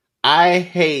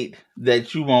hate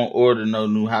that you won't order no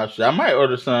new house shoes. I might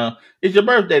order some. It's your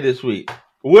birthday this week.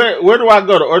 Where do I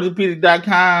go to?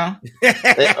 Orthopedic.com?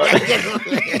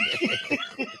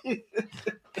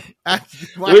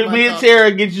 Me and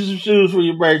Tara get you some shoes for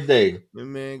your birthday.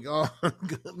 Man, go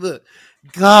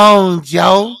on,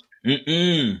 Joe.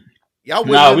 Y'all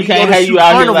we can't have you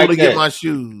out here like to that. Get my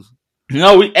shoes.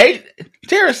 No,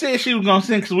 Tara said she was gonna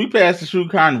sing because we passed the shoe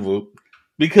carnival.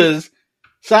 Because,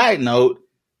 side note,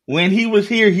 when he was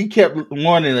here, he kept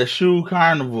wanting a shoe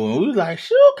carnival. And we was like,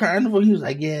 shoe carnival? He was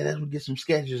like, yeah, let's get some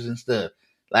sketches and stuff.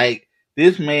 Like,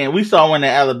 this man, we saw one in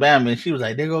Alabama, and she was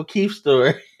like, there go Keith's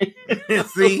store.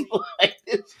 See? Like,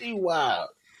 she wild.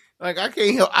 Like, I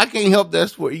can't help that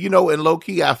sport. You know, and low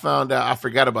key, I found out, I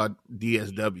forgot about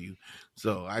DSW.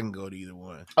 So I can go to either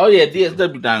one. Oh, yeah,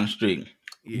 DSW down the street.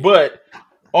 Yeah. But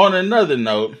on another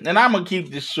note, and I'm going to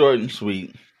keep this short and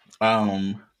sweet.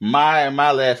 My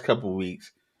last couple of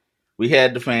weeks, we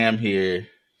had the fam here,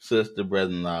 sister,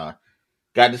 brother-in-law.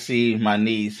 Got to see my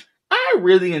niece. I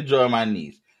really enjoy my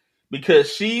niece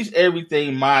because she's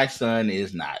everything my son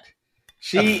is not.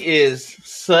 She is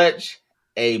such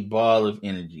a ball of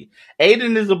energy.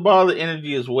 Aiden is a ball of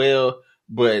energy as well,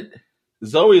 but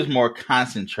Zoe is more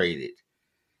concentrated.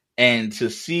 And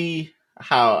to see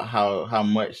how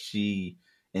much she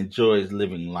enjoys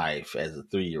living life as a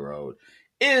 3-year-old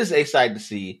is a sight to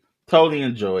see. Totally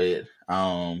enjoy it.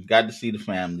 Got to see the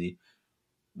family.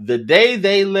 The day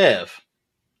they left,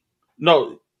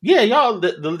 the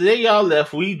day y'all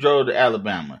left, we drove to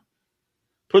Alabama.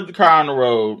 Put the car on the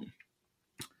road.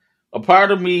 A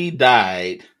part of me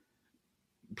died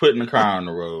putting the car on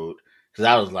the road because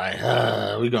I was like,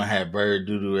 we're going to have bird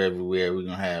doo-doo everywhere. We're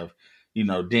going to have,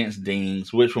 dents,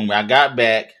 dings. Which when I got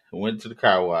back, I went to the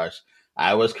car wash.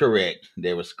 I was correct.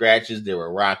 There were scratches. There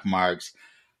were rock marks.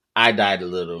 I died a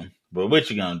little. But what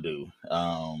you gonna do?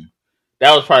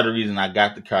 That was part of the reason I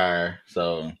got the car.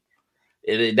 So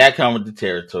that come with the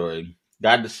territory.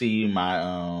 Got to see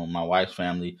my wife's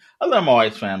family. I love my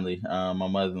wife's family. My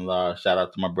mother-in-law. Shout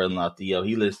out to my brother-in-law Theo.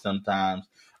 He listens sometimes.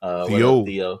 What up, Theo.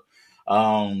 Theo?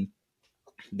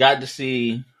 Got to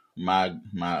see my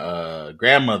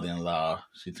grandmother-in-law.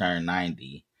 She turned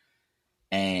 90,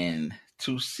 and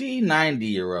to see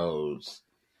 90-year-olds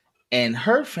and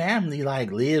her family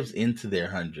like lives into their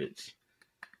hundreds.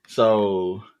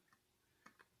 So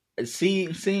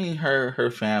seeing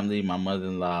her family, my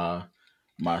mother-in-law,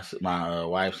 my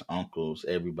wife's uncles,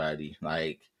 everybody,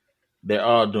 like they're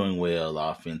all doing well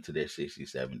off into their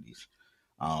 60s, 70s.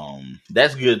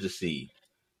 That's good to see.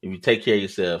 If you take care of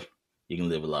yourself, you can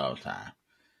live a long time.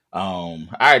 I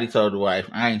already told the wife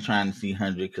I ain't trying to see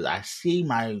 100 because I see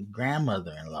my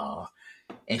grandmother-in-law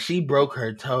and she broke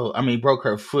her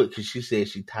foot because she said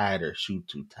she tied her shoe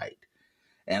too tight.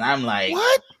 And I'm like,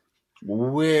 What?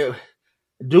 Where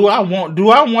do I want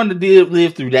to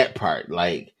live through that part?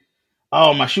 Like,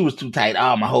 oh, my shoe was too tight.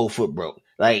 Oh, my whole foot broke.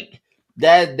 Like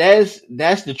that's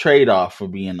the trade off for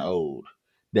being old.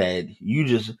 That you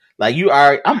just like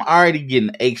I'm already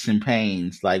getting aches and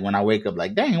pains. Like when I wake up,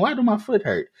 like, dang, why do my foot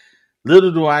hurt?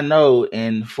 Little do I know,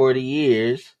 in 40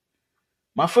 years,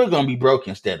 my foot gonna be broke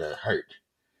instead of hurt.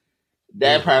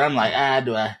 That part, I'm like,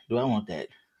 do I want that?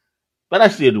 But I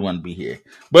still do want to be here.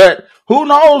 But who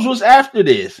knows what's after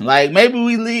this? Like maybe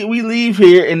we leave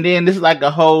here and then this is like it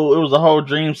was a whole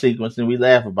dream sequence and we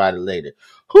laugh about it later.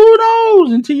 Who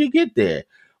knows until you get there?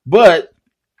 But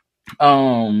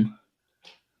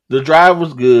the drive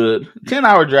was good.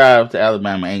 10-hour drive to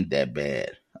Alabama ain't that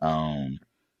bad.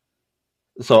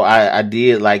 So I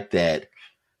did like that.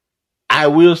 I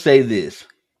will say this.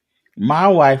 My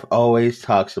wife always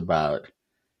talks about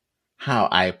how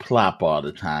I plop all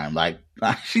the time. Like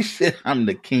she said, I'm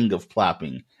the king of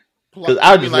plopping because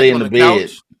I'll just lay in the bed.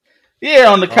 Couch?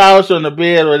 Yeah, on the couch, on the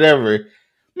bed, whatever.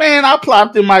 Man, I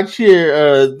plopped in my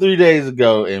chair 3 days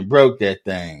ago and broke that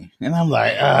thing, and I'm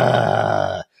like,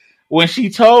 When she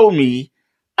told me,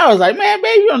 I was like, man,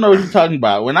 babe, you don't know what you're talking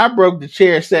about. When I broke the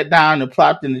chair, sat down and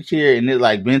plopped in the chair, and it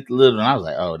like bent a little, and I was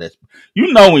like, oh, that's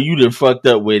when you done fucked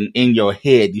up when in your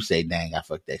head you say, dang, I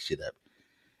fucked that shit up.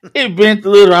 It bent a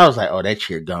little. I was like, oh, that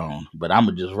chair gone. But I'm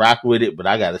going to just rock with it. But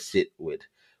I got to sit with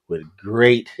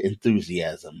great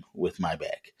enthusiasm with my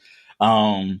back.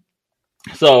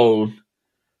 So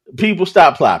people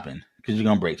stop plopping because you're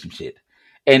going to break some shit.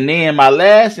 And then my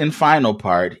last and final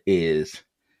part is,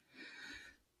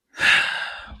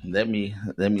 let me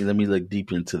look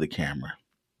deep into the camera.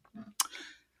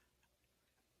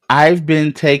 I've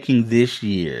been taking this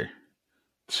year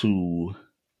to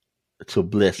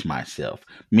bless myself.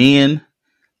 Men,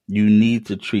 you need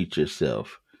to treat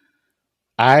yourself.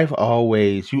 We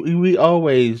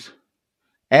always,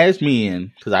 as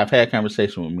men, because I've had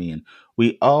conversation with men,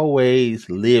 we always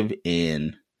live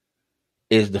in,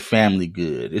 is the family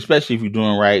good? Especially if you're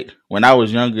doing right. When I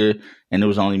was younger and it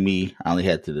was only me, I only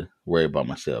had to worry about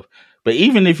myself. But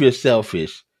even if you're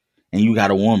selfish and you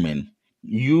got a woman,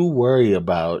 you worry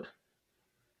about,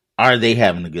 are they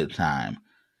having a good time?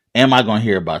 Am I going to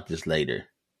hear about this later?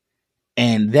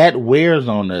 And that wears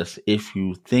on us if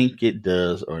you think it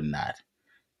does or not.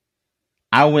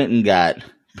 I went and got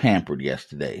pampered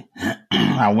yesterday.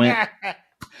 I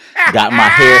got my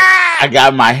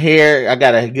hair. I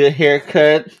got a good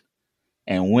haircut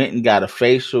and went and got a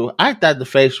facial. I thought the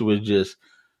facial was just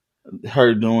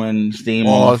her doing steam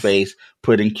on my face,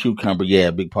 putting cucumber.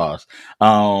 Yeah, big pause.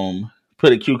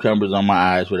 Putting cucumbers on my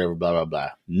eyes, whatever, blah, blah, blah.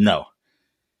 No.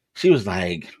 She was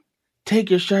like,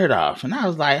 take your shirt off. And I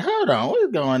was like, hold on,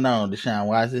 what's going on, Deshaun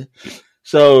Watson?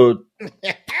 So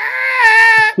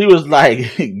he was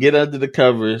like, get under the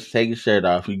covers, take your shirt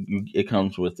off. It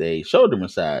comes with a shoulder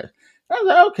massage. I was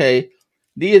like, okay.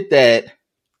 Did that.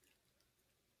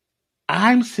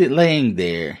 I'm laying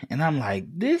there and I'm like,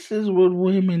 this is what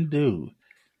women do.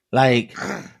 Like,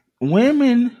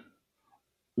 women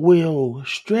will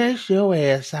stress your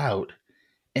ass out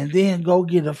and then go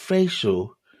get a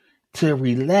facial to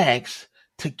relax,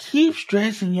 to keep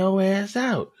stressing your ass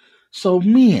out. So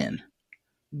men,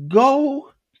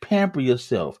 go pamper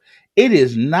yourself. It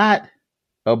is not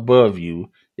above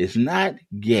you. It's not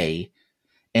gay.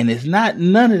 And it's not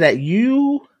none of that.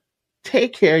 You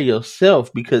take care of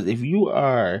yourself, because if you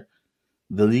are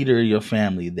the leader of your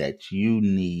family that you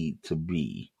need to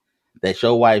be, that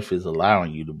your wife is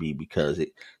allowing you to be, because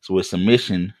so with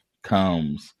submission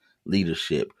comes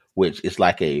leadership, which is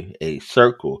like a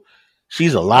circle.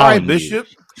 She's allowing you.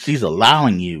 She's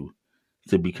allowing you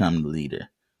to become the leader.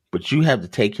 But you have to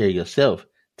take care of yourself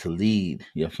to lead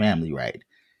your family right.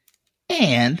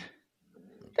 And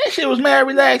that shit was mad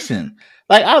relaxing.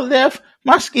 Like I left,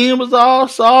 my skin was all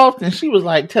soft, and she was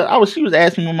like, she was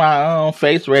asking me my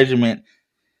face regimen,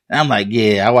 and I'm like,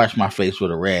 yeah, I wash my face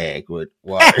with a rag with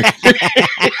water.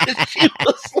 She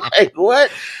was like,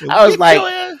 what? I was like,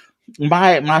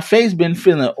 my face been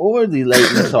feeling oily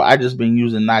lately, so I just been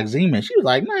using Noxzema. And she was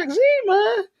like,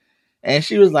 Noxzema? And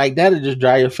she was like, that'll just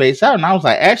dry your face out. And I was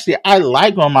like, actually, I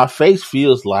like when my face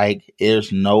feels like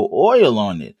there's no oil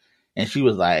on it. And she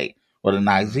was like, well, the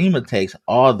Noxzema takes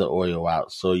all the oil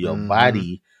out, so your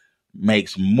body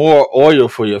makes more oil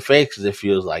for your face because it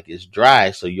feels like it's dry,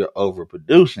 so you're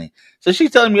overproducing. So she's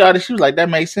telling me all this. She was like, that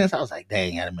makes sense. I was like,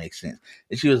 dang, that makes sense.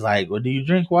 And she was like, well, do you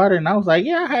drink water? And I was like,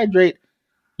 yeah, I hydrate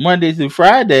Monday through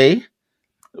Friday,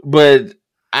 but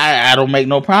I don't make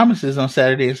no promises on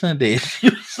Saturday and Sunday. She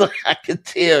was like, I could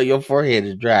tell your forehead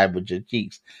is dry, but your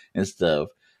cheeks and stuff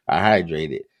are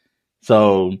hydrated.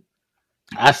 So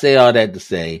I say all that to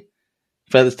say,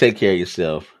 fellas, take care of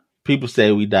yourself. People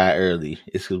say we die early.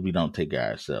 It's because we don't take care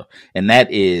of ourselves. And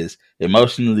that is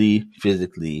emotionally,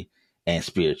 physically, and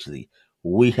spiritually.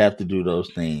 We have to do those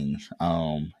things.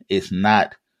 It's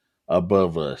not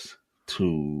above us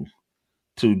to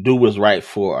do what's right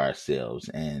for ourselves.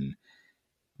 And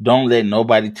don't let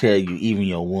nobody tell you, even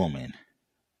your woman,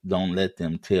 don't let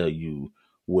them tell you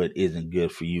what isn't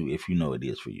good for you if you know it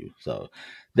is for you. So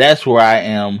that's where I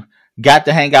am. Got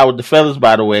to hang out with the fellas,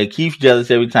 by the way. Keith's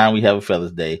jealous every time we have a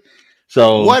fellas day.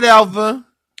 So whatever.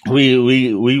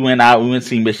 We went out, we went to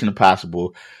see Mission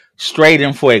Impossible. Straight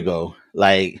in fuego.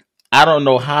 Like, I don't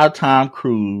know how Tom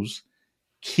Cruise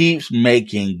keeps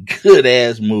making good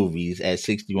ass movies at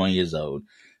 61 years old.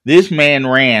 This man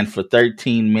ran for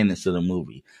 13 minutes of the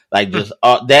movie. Like, just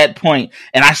that point.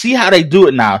 And I see how they do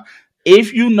it now.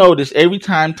 If you notice, every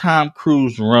time Tom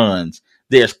Cruise runs,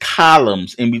 there's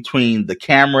columns in between the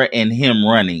camera and him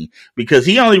running, because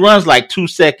he only runs like 2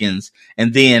 seconds,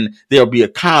 and then there'll be a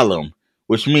column,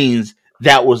 which means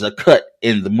that was a cut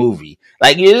in the movie.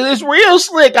 Like, it's real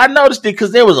slick. I noticed it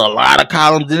because there was a lot of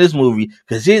columns in this movie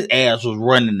because his ass was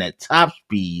running at top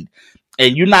speed,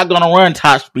 and you're not going to run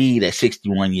top speed at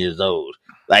 61 years old.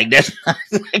 Like, that's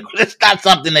not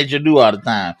something that you do all the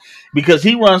time, because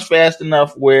he runs fast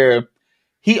enough where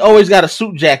he always got a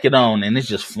suit jacket on and it's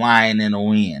just flying in the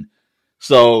wind.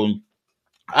 So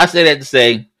I say that to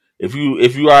say, if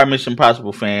you are a Mission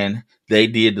Impossible fan, they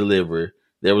did deliver.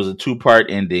 There was a 2-part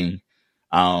ending.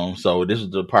 So this is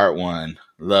the part 1.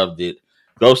 Loved it.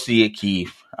 Go see it,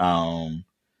 Keith. But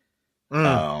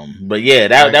yeah,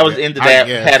 that was into that.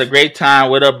 Had a great time.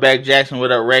 What up, Beck Jackson?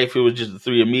 What up, Rafe? It was just the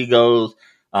 3 amigos,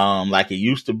 like it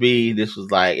used to be. This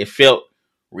was like, it felt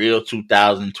real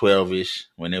 2012-ish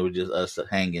when it was just us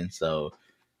hanging. So,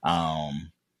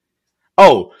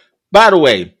 oh, by the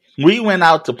way, we went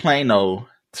out to Plano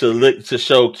to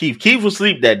show Keith. Keith was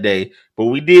asleep that day, but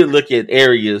we did look at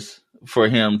areas for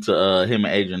him and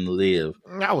Adrian to live.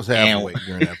 I was half awake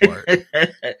during that part.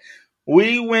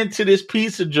 We went to this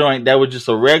pizza joint that was just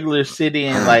a regular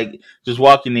sit-in, like just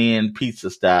walking in pizza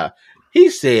style. He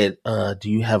said, do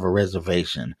you have a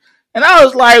reservation? And I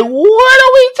was like, what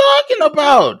are we talking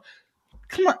about?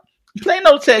 Come on.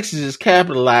 Plano, Texas is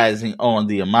capitalizing on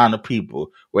the amount of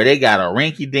people where they got a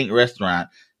rinky-dink restaurant.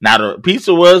 Now, the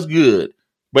pizza was good,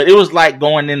 but it was like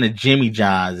going into Jimmy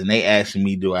John's and they asking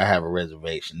me, do I have a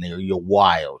reservation? You're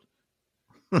wild.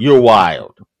 You're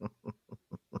wild.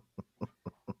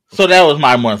 So that was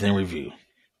my month in review.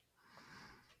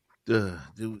 Do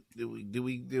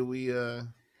we?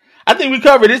 I think we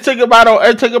covered it.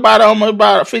 It took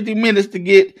about 50 minutes to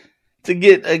get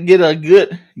a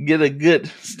good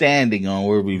standing on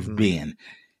where we've been.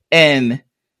 And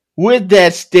with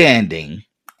that standing,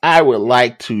 I would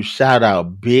like to shout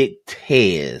out Big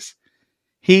Tez.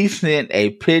 He sent a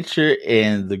picture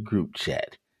in the group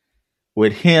chat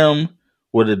with him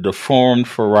with a deformed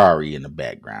Ferrari in the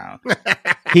background.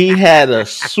 He had a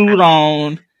suit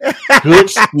on, good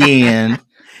skin,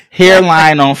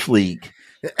 hairline on fleek.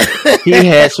 He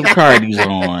had some cardies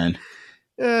on.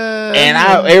 And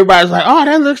everybody's like, oh,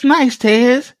 that looks nice,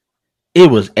 Tez. It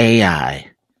was AI.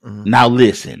 Now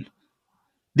listen,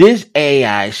 this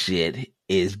AI shit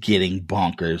is getting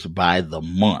bonkers by the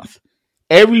month.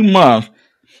 Every month,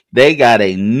 they got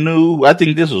a new, I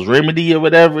think this was Remedy or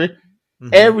whatever.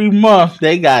 Every month,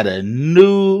 they got a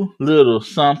new little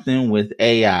something with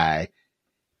AI.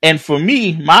 And for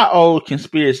me, my old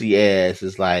conspiracy ass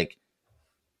is like,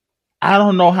 I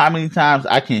don't know how many times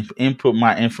I can input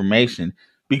my information,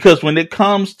 because when it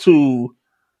comes to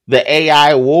the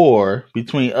AI war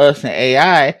between us and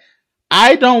AI,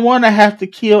 I don't want to have to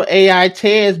kill AI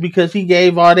Tez because he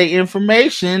gave all the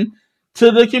information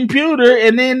to the computer,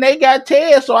 and then they got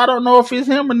Ted, so I don't know if it's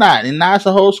him or not. And now it's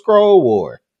a whole scroll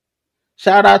war.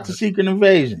 Shout out to Secret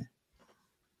Invasion.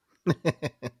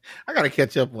 I gotta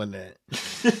catch up on that.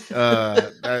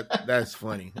 That's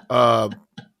funny.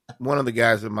 One of the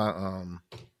guys in my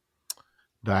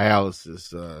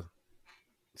dialysis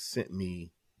sent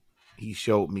me. He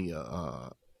showed me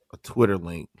a Twitter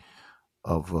link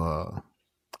of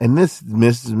and this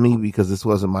misses me because this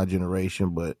wasn't my generation,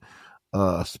 but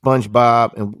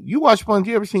SpongeBob. And you watch SpongeBob?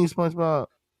 You ever seen SpongeBob?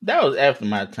 That was after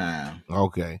my time.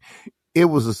 Okay, it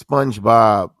was a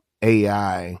SpongeBob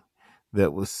AI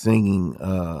that was singing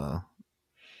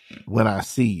 "When I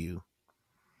See You."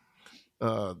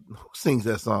 Who sings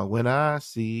that song? When I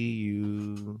see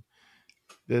you.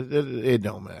 It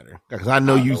don't matter because I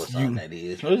know you. That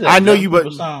is. I know you,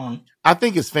 but song? I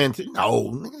think it's Fantasia.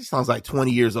 No, it sounds like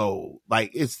 20 years old.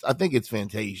 Like I think it's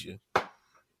Fantasia.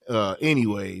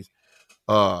 Anyways,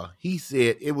 he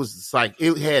said it was like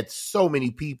it had so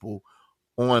many people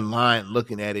online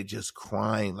looking at it, just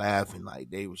crying, laughing, like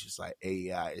they was just like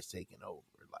AI is taking over.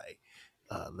 Like,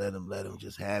 let him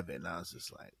just have it. And I was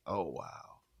just like, oh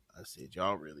wow. I said,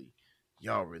 y'all really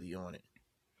on it.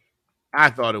 I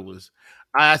thought it was.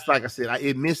 Like I said,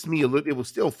 it missed me a little. It was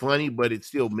still funny, but it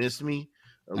still missed me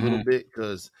a little bit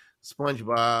because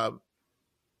SpongeBob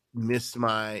missed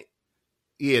my.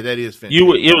 Yeah, that is Fantasia.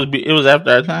 It was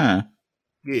after our time.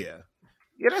 Yeah,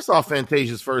 that's off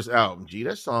Fantasia's first album. Gee,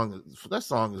 that song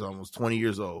is almost 20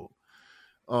 years old.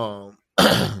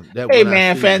 Hey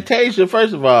man, Fantasia.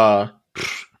 First of all,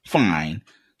 fine.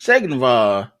 Second of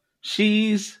all,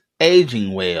 she's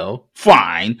aging well.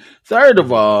 Fine. Third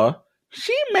of all,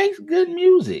 she makes good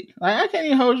music. Like I can't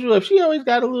even hold you up. She always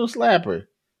got a little slapper.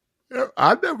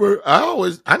 I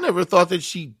never thought that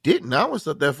she didn't. I always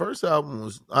thought that her first album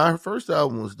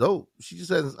was dope. She just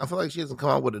hasn't. I feel like she hasn't come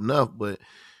out with enough, but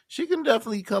she can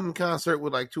definitely come in concert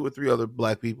with like 2 or 3 other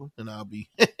black people, and I'll be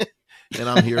and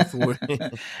I'm here for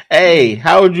it. Hey,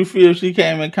 how would you feel if she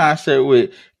came in concert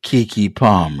with KeKe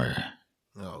Palmer?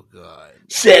 Oh God,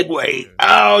 Segway.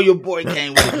 Oh, your boy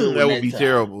came with it. That would be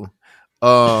terrible.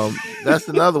 That's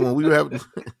another one we were having.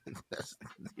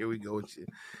 Here we go with you.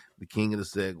 The king of the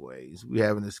segues. We're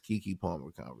having this KeKe Palmer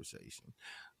conversation.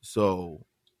 So,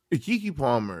 KeKe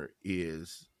Palmer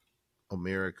is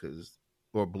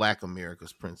Black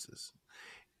America's princess,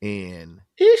 and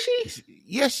is she?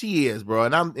 Yes, she is, bro.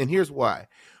 And here's why.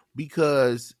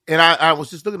 Because I was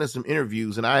just looking at some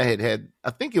interviews, and I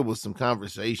think it was some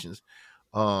conversations.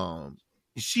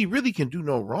 She really can do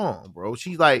no wrong, bro.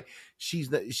 She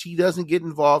doesn't get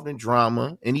involved in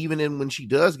drama, and even when she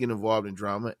does get involved in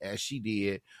drama, as she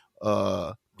did.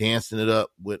 Dancing it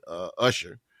up with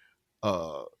Usher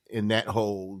in that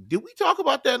whole. Did we talk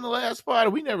about that in the last part? Or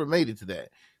we never made it to that.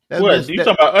 You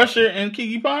talking about Usher and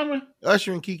KeKe Palmer?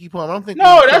 Usher and KeKe Palmer. I don't think.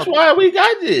 No, that's why we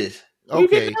got this.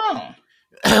 Okay.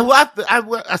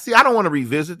 Well, I see. I don't want to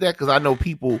revisit that because I know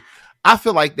people. I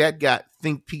feel like that got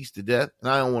think piece to death, and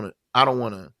I don't want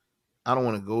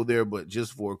to go there. But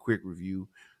just for a quick review,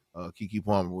 KeKe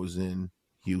Palmer was in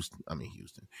Houston.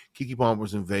 KeKe Palmer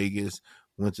was in Vegas.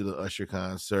 Went to the Usher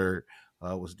concert,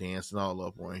 was dancing all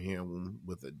up on him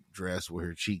with a dress with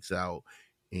her cheeks out,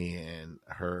 and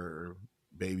her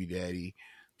baby daddy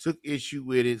took issue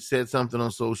with it, said something on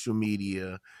social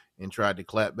media, and tried to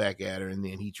clap back at her, and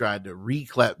then he tried to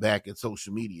re-clap back at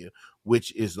social media,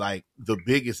 which is like the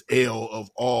biggest L of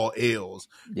all L's,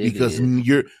 because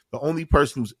you're the only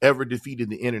person who's ever defeated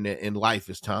the internet in life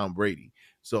is Tom Brady.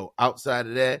 So outside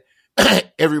of that,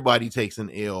 everybody takes an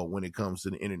L when it comes to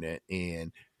the internet,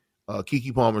 and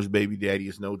KeKe Palmer's baby daddy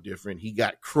is no different. He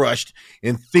got crushed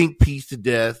and think piece to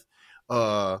death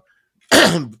for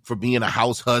being a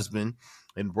house husband,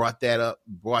 and brought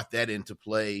that into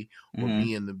play, or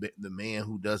being the man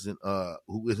who isn't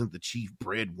the chief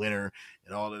breadwinner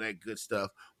and all of that good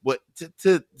stuff. But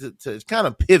to kind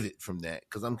of pivot from that,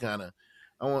 because I'm kind of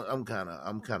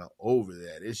over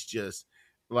that. It's just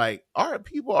like our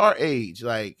people our age,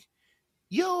 like.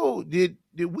 Yo, did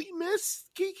we miss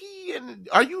KeKe? And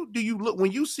do you look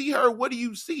when you see her? What do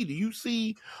you see? Do you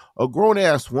see a grown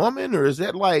ass woman, or is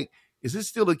it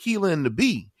still Akilah and the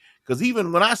Bee? Because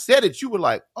even when I said it, you were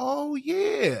like, "Oh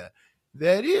yeah,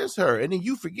 that is her." And then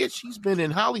you forget she's been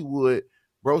in Hollywood,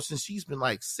 bro, since she's been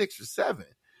like 6 or 7.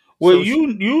 Well, so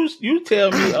you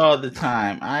tell me all the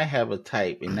time I have a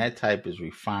type, and that type is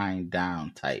refined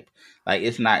down type. Like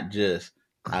it's not just.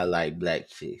 I like black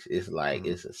chicks. It's like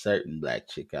it's a certain black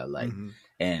chick I like,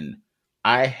 and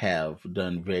I have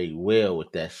done very well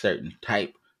with that certain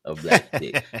type of black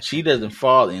chick. She doesn't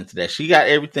fall into that. She got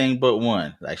everything but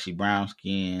one. Like she brown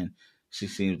skin. she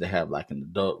seems to have like an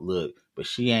adult look, but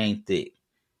she ain't thick.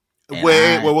 And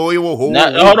Wait,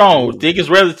 hold on. Thick is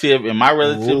relative, and my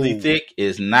relatively whoa. thick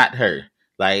is not her.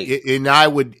 Like, And I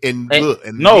would, and look,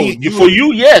 and no, me, for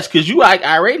you, yes, because you like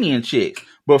Iranian chicks.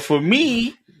 But for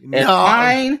me, and no,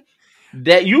 mine,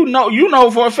 that you know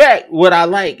for a fact what I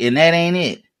like, and that ain't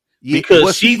it.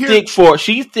 Because she's thick for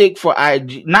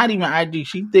IG, not even IG.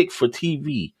 She thick for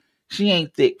TV. She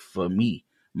ain't thick for me.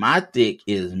 My thick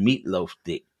is meatloaf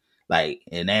thick, like,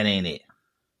 and that ain't it.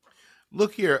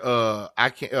 Look here,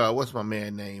 I can't. What's my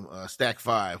man name? Stack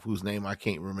 5, whose name I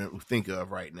can't think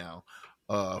of right now.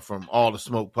 From All the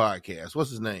Smoke podcast. What's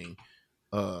his name?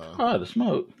 The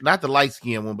Smoke, not the light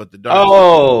skinned one, but the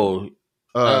dark.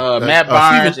 Matt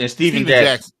Barnes and Steven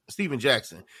Jackson. Steven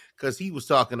Jackson, because he was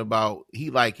talking about he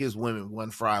like his women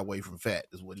one fry away from fat,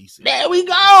 is what he said. There we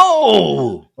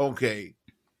go. Okay,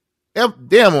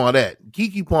 damn all that.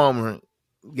 KeKe Palmer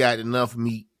got enough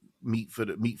meat for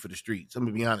the streets. I'm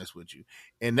gonna be honest with you,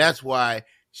 and that's why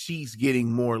she's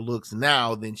getting more looks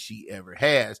now than she ever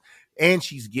has. And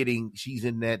she's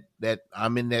in that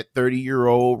I'm in that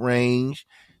 30-year-old range.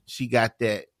 She got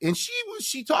that, and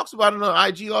she talks about it on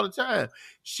IG all the time.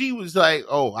 She was like,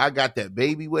 "Oh, I got that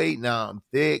baby weight now. I'm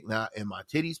thick now, and my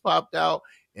titties popped out,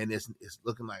 and it's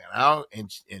looking like an hour." And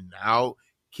now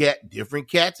different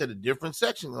cats at a different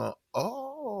section.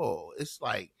 Oh, it's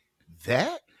like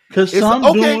that because some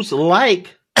dudes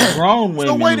like grown women.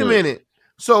 So wait a minute.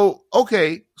 So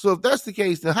okay, so if that's the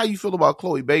case, then how you feel about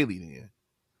Chloe Bailey then?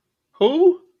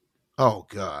 Who? Oh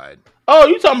God! Oh,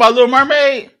 you talking about Little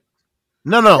Mermaid?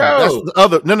 No, that's the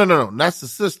other. No, that's the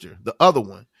sister. The other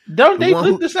one. Don't they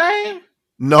look the same?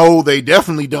 No, they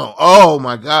definitely don't. Oh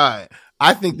my God!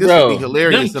 I think this would be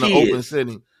hilarious in an open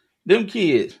setting. Them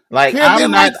kids, like, they're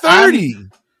like 30.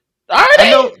 Are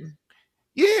they?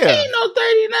 Yeah, they ain't no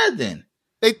 30 nothing.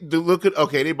 They look at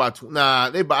they about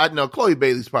I know Chloe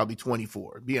Bailey's probably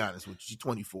 24. Be honest with you, she's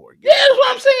 24. Yeah, that's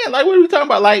what I'm saying. Like, what are we talking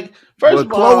about? Like, first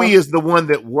of all, Chloe's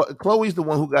the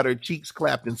one who got her cheeks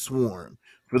clapped and swarmed.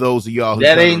 For those of y'all who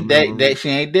that she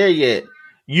ain't there yet.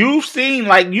 You've seen,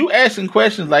 like, you asking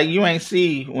questions like you ain't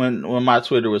see when my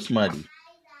Twitter was smutty.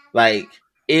 Like,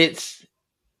 it's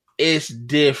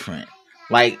different.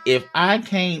 Like, if I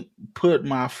can't put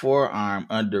my forearm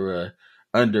under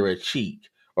a cheek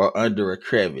or under a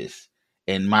crevice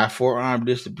and my forearm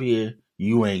disappear,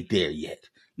 you ain't there yet.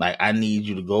 Like, I need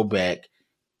you to go back,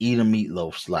 eat a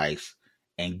meatloaf slice,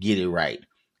 and get it right.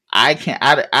 I can't.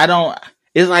 I don't.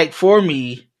 It's like, for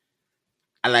me,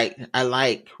 I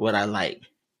like what I like,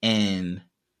 and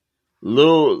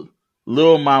little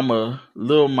mama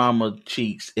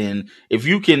cheeks. And if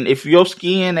your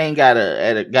skin ain't got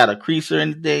a crease or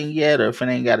anything yet, or if it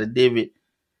ain't got a divot,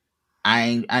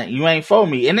 you ain't for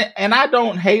me. And I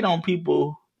don't hate on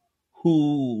people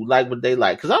who like what they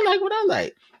like, because I like what I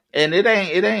like, and it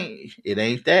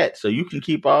ain't that. So you can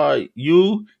keep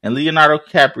you and Leonardo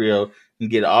DiCaprio and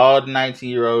get all the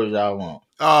 19-year-olds y'all want.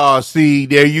 Oh, see,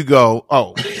 there you go.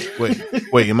 Oh,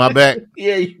 wait, am I back?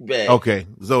 Yeah, you back. Okay,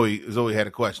 Zoe had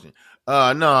a question.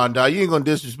 No, you ain't gonna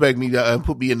disrespect me and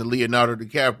put me in the Leonardo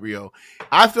DiCaprio.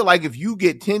 I feel like if you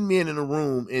get 10 men in a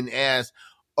room and ask,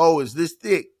 "Oh, is this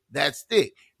thick?" That's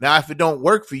thick. Now, if it don't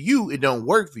work for you, it don't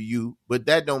work for you, but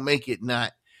that don't make it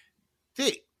not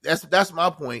thick. That's my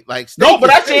point. Like, no,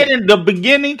 but I said in the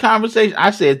beginning conversation,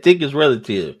 I said thick is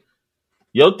relative.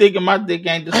 Your thick and my thick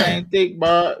ain't the same thick,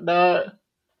 dog.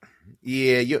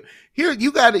 Yeah, you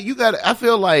got it. I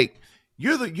feel like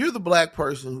you're the black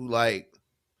person who, like,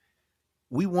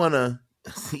 we want to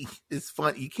see. It's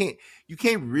fun. You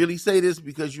can't really say this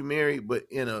because you're married, but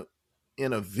in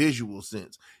a visual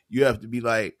sense, you have to be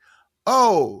like,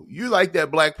 oh, you're like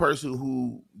that black person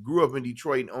who grew up in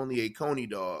Detroit and only ate coney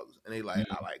dogs, and they like,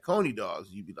 I like coney dogs.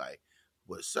 And you'd be like,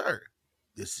 but sir,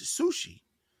 this is sushi.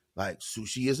 Like,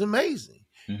 sushi is amazing.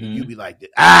 Mm-hmm. And you be like,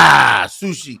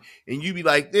 sushi. And you be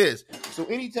like this. So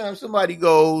anytime somebody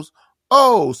goes,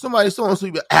 oh, somebody so-and-so,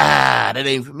 you be like, that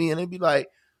ain't for me. And they be like,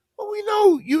 well,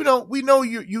 we know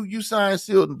you sign,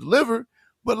 sealed, and deliver,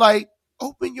 but, like,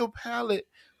 open your palate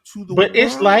to the world. But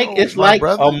it's like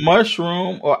a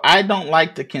mushroom, or I don't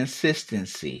like the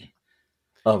consistency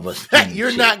of a skinny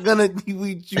You're not gonna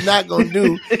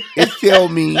do is tell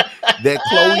me that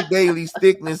Chloe Bailey's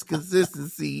thickness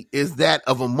consistency is that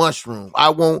of a mushroom. I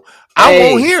won't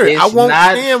hear it. I won't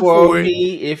stand for it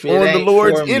if it on the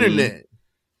Lord's internet.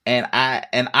 And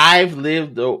I've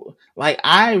lived, like,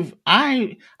 I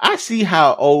see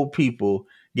how old people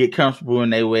get comfortable in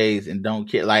their ways and don't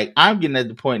care. Like, I'm getting at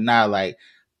the point now, like,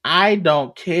 I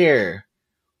don't care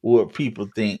what people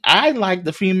think. I like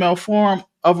the female form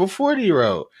of a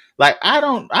 40-year-old. Like, I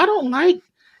don't like,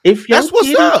 That's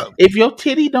what's up. If your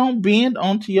titty don't bend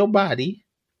onto your body,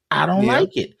 I don't Yeah.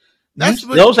 like it. That's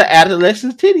Those are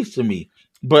adolescent titties to me.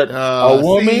 But a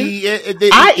woman,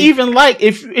 I even like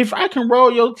if I can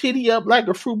roll your titty up like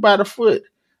a fruit by the foot,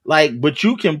 like, but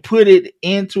you can put it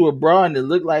into a bra and it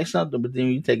look like something, but then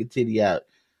you take a titty out,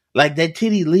 like that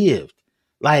titty lived.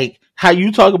 Like how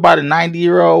you talk about a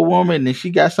 90-year-old woman and she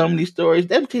got so many stories.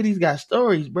 Them titties got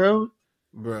stories, bro.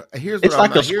 Bro, here's It's what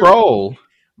like a scroll.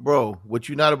 Bro, what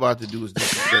you're not about to do is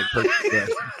disrespect person.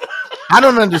 I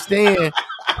don't understand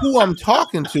who I'm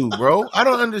talking to, bro. I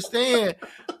don't understand.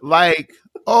 Like,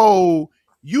 oh,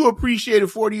 you appreciate a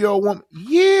 40-year-old woman.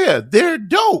 Yeah, they're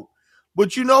dope.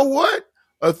 But you know what?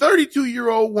 A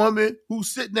 32-year-old woman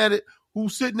who's sitting at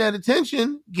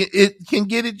attention, it can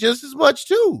get it just as much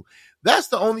too. That's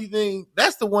the only thing.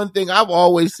 That's the one thing I've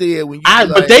always said when you.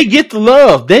 But they get the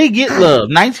love. They get love.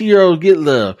 19-year-olds get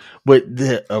love, but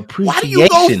the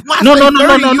appreciation. No.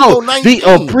 The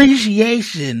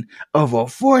appreciation of a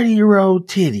 40-year-old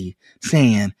titty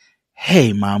saying,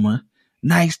 "Hey, mama,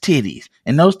 nice titties,"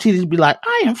 and those titties be like,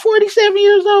 "I am 47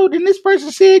 years old," and this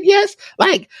person said yes.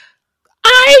 Like,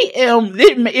 I am.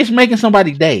 It's making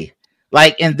somebody's day.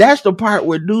 Like, and that's the part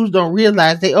where dudes don't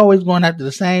realize they always going after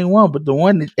the same one, but the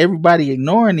one that everybody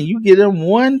ignoring, and you give them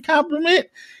one compliment,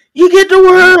 you get the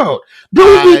world.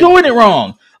 Dudes be doing it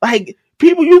wrong. Like,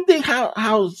 people, you think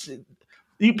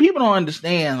people don't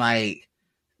understand, like,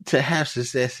 to have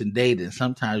success in dating,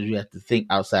 sometimes you have to think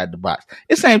outside the box.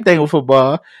 It's the same thing with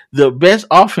football. The best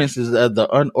offenses are the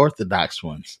unorthodox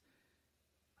ones.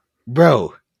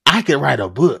 Bro, I could write a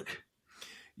book.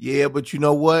 Yeah, but you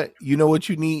know what? You know what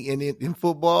you need in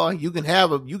football? You can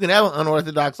have an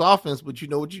unorthodox offense, but you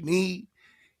know what you need?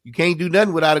 You can't do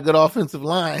nothing without a good offensive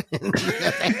line.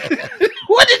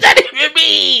 What does that even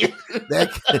mean?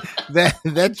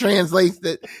 That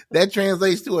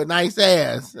translates to a nice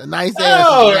ass. A nice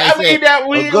ass. A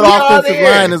good offensive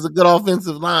line is a good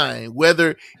offensive line.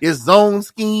 Whether it's zone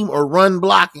scheme or run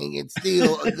blocking, it's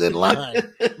still a good line.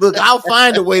 Look, I'll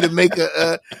find a way to make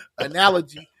a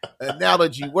analogy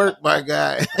work, my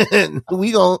guy.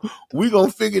 we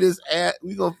gonna figure this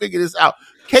out.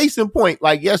 Case in point,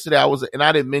 like yesterday,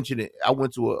 I didn't mention it. I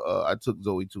took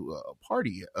Zoe to a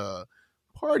party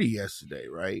yesterday,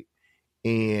 right?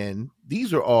 And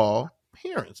these are all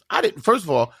parents. First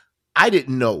of all, I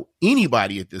didn't know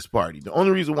anybody at this party. The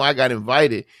only reason why I got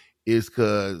invited is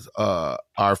because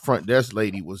our front desk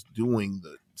lady was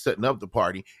setting up the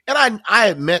party, and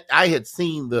I had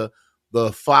seen the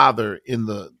father in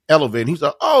the elevator. He's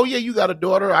like, "Oh yeah, you got a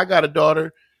daughter? I got a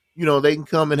daughter. You know, they can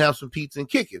come and have some pizza and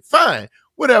kick it. Fine,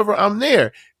 whatever. I'm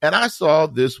there." And I saw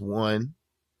this one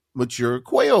mature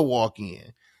quail walk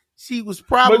in. She was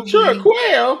probably mature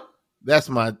quail. That's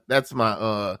my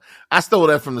I stole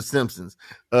that from The Simpsons.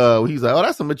 He's like, "Oh,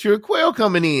 that's a mature quail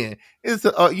coming in." It's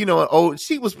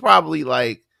she was probably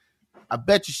like, I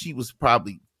bet you she was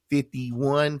probably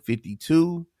 51,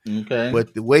 52. Okay.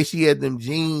 But the way she had them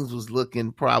jeans was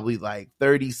looking probably like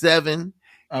 37.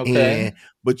 Okay.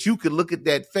 But you could look at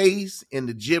that face and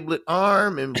the giblet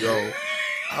arm and go,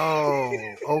 "Oh,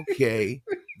 okay.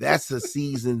 That's a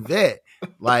seasoned vet."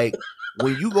 Like,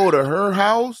 when you go to her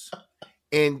house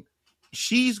and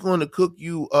she's going to cook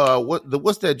you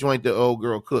what's that joint the old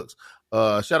girl cooks?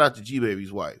 Shout out to G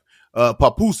Baby's wife.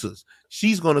 Papusas.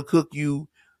 She's going to cook you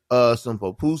some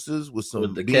pupusas with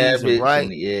some the beans and rice.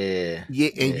 And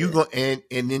you go and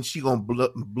then she gonna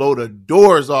blow the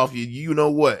doors off you. You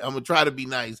know what? I'm gonna try to be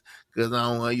nice because I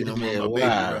don't want my baby,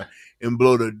 right? And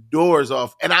blow the doors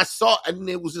off. And I saw, and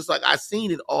it was just like I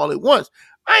seen it all at once.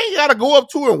 I ain't gotta go up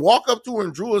to her and walk up to her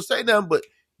and Drew and say nothing, but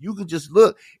you can just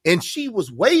look. And she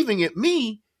was waving at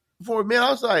me for a minute. I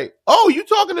was like, "Oh, you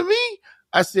talking to me?"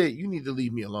 I said, "You need to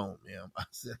leave me alone, ma'am."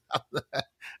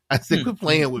 I said, "Quit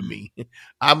playing with me.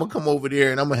 I'm going to come over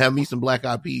there and I'm going to have me some black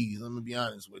eyed peas. I'm going to be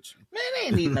honest with you." Man, they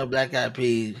ain't need no black eyed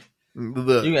peas.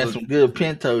 You got some good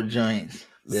pinto joints.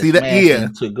 See that? Yeah.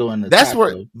 To go in the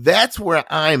that's where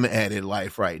I'm at in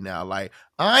life right now. Like,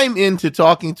 I'm into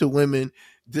talking to women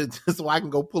so I can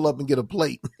go pull up and get a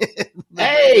plate.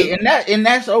 Hey, and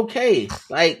that's okay.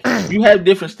 Like, you have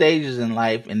different stages in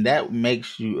life, and that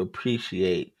makes you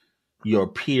appreciate your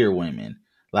peer women.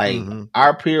 Like,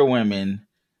 our peer women,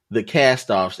 the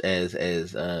cast-offs, as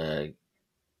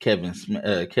Kevin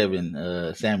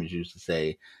Sanders used to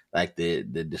say, like the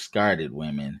discarded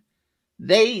women,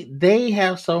 they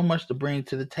have so much to bring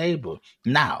to the table.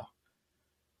 Now,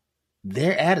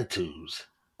 their attitudes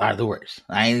are the worst.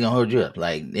 I ain't gonna hold you up.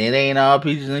 Like, it ain't all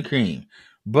peaches and cream,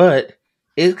 but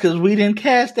it's because we didn't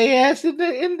cast their ass in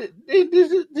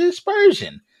the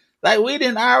dispersion. Like, we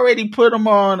didn't already put them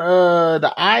on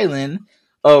the island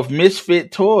of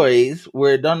misfit toys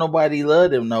where don't nobody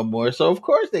love them no more. So of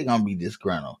course they're gonna be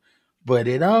disgruntled. But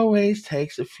it always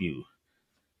takes a few.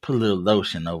 Put a little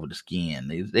lotion over the skin.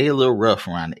 They a little rough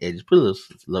around the edges. Put a little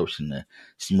lotion to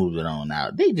smooth it on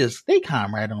out. They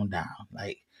calm right on down.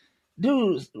 Like,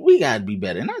 dudes, we gotta be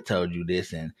better. And I told you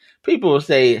this, and people will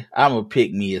say I'm a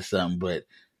pick me or something, but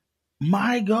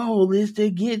my goal is to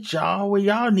get y'all where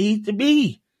y'all need to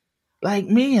be. Like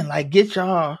me, and like get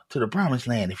y'all to the promised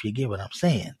land, if you get what I'm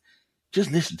saying.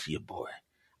 Just listen to your boy.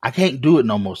 I can't do it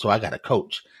no more, so I got a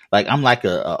coach. Like I'm like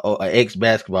a ex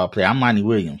basketball player. I'm Monty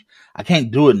Williams. I can't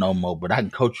do it no more, but I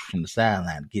can coach you from the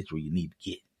sideline to get you where you need to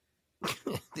get.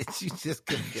 Did you just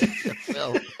compare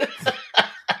yourself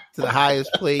to the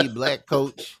highest paid black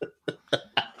coach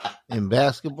in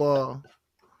basketball?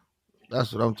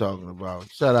 That's what I'm talking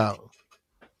about. Shout out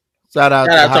to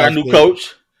our new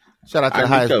coach. Shout out to the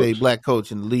highest paid black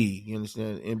coach in the league. You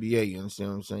understand? NBA, you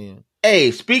understand what I'm saying?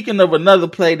 Hey, speaking of another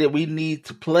play that we need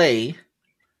to play,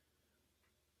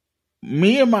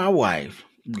 me and my wife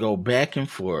go back and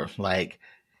forth. Like,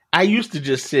 I used to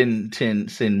just send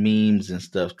memes and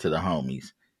stuff to the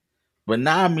homies. But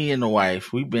now me and the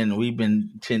wife, we've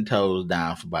been 10 toes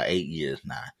down for about 8 years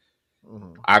now.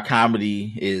 Mm-hmm. Our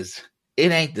comedy it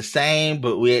ain't the same,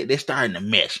 but they're starting to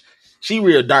mesh. She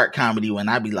real dark comedy when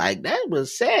I be like, that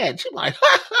was sad. She like,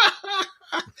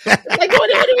 like,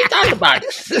 what are we talking about?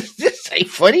 This ain't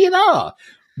funny at all.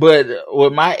 But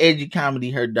with my edgy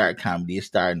comedy, her dark comedy is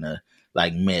starting to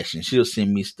like mesh. And she'll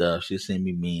send me stuff. She'll send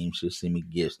me memes. She'll send me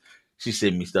gifts. She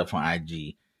send me stuff on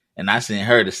IG. And I send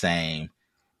her the same.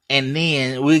 And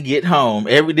then we get home.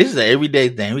 This is an everyday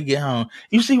thing. We get home.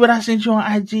 You see what I sent you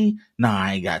on IG? No,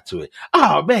 I ain't got to it.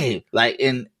 Oh, babe. Like,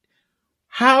 and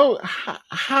how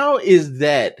is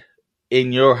that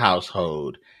in your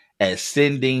household as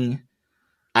sending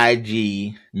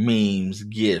IG memes,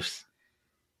 gifts,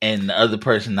 and the other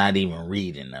person not even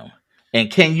reading them? And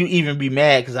can you even be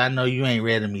mad? Because I know you ain't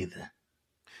read them either.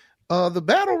 The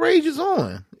battle rage is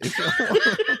on.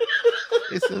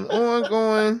 It's an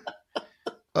ongoing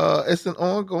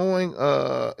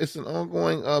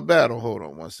battle. Hold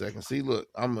on one second. See, look,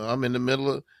 I'm in the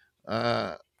middle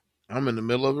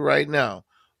of it right now.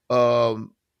 I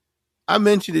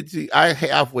mentioned it to you. I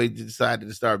halfway decided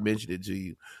to start mentioning it to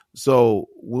you. So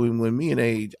when me and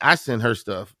Age, I send her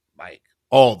stuff like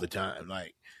all the time.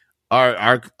 Like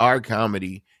our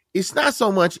comedy, it's not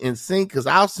so much in sync because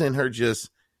I'll send her just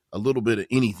a little bit of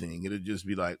anything. It'll just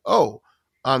be like, oh,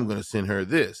 I'm gonna send her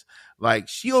this. Like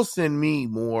she'll send me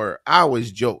more. I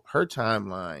always joke her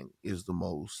timeline is the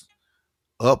most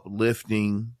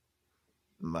uplifting,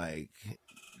 like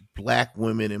black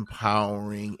women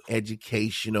empowering,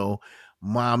 educational,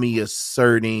 mommy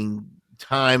asserting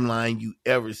timeline you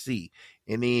ever see.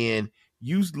 And then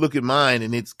you look at mine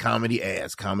and it's comedy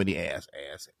ass, comedy.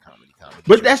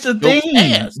 But that's the thing.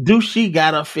 Ass. Do she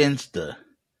got a Finsta?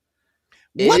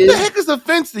 What the heck is a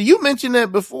Finsta? You mentioned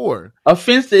that before. A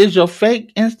Finsta is your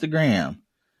fake Instagram.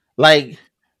 Like,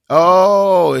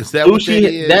 oh, is that what that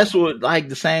is? That's what, like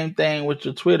the same thing with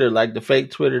your Twitter, like the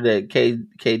fake Twitter that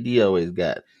KD always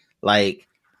got. Like,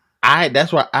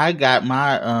 that's why I got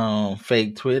my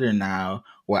fake Twitter now,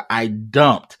 where I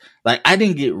dumped. Like, I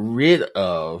didn't get rid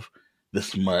of the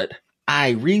smut.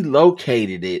 I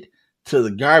relocated it to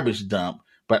the garbage dump,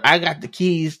 but I got the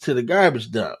keys to the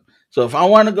garbage dump. So if I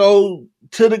want to go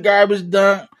to the garbage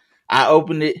dump, I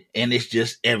open it and it's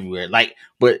just everywhere. Like,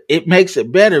 but it makes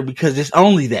it better because it's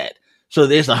only that. So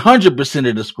there's 100%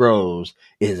 of the scrolls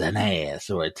is an ass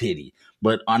or a titty.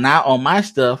 But on my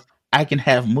stuff, I can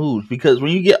have moods because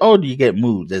when you get older, you get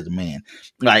moods as a man.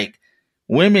 Like,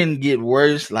 women get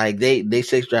worse. Like they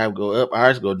sex drive go up,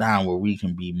 ours go down, where we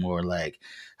can be more like,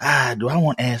 do I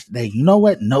want ass today? You know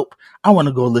what? Nope. I want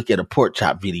to go look at a pork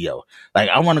chop video. Like,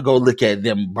 I want to go look at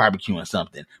them barbecuing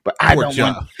something, but I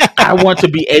want to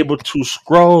be able to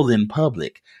scroll in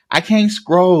public. I can't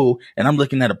scroll and I'm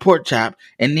looking at a pork chop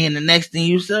and then the next thing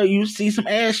you see some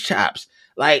ass chops.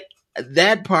 Like,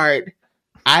 that part,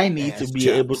 I need to be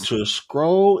able to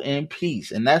scroll in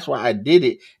peace. And that's why I did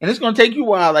it. And it's going to take you a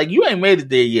while. Like, you ain't made it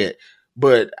there yet.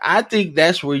 But I think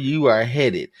that's where you are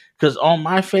headed. Because on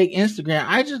my fake Instagram,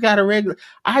 I just got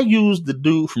I used the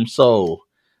dude from Soul,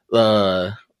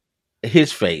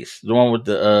 his face. The one with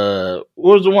the,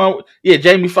 what was the one? Yeah,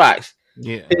 Jamie Foxx.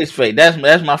 Yeah. His face.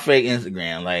 That's my fake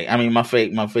Instagram. Like, I mean, my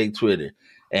fake Twitter.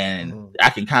 And I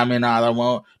can comment all I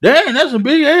want. Dang, that's some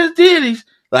big ass titties.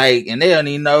 Like, and they don't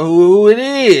even know who it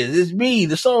is. It's me,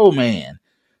 the Soul Man.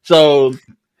 So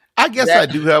I guess I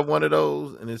do have one of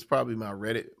those, and it's probably my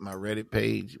Reddit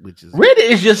page, which is Reddit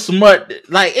is just smut.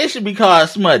 Like, it should be called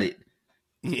smutted.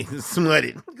 Yeah,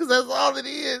 smutted because that's all it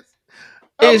is.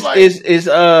 I'm It's like,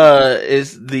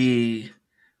 it's the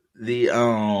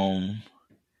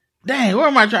dang, where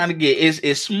am I trying to get?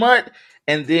 It's smut,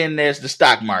 and then there's the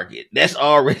stock market. That's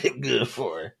already good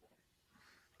for her.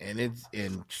 and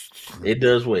It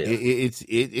does well.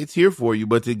 it's here for you.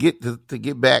 But to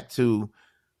get back to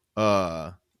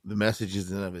the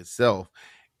messages in of itself,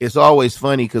 it's always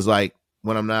funny because like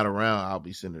when I'm not around, I'll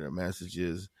be sending her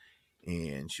messages,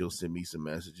 and she'll send me some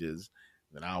messages,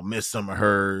 and I'll miss some of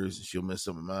hers, and she'll miss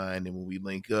some of mine. And when we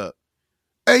link up,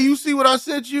 hey, you see what I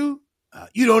sent you?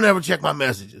 You don't ever check my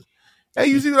messages. Hey,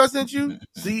 you see what I sent you?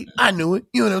 See, I knew it.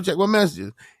 You don't ever check my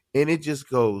messages. And it just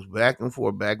goes back and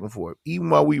forth, back and forth. Even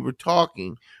while we were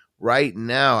talking, right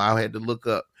now, I had to look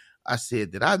up. I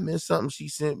said, did I miss something she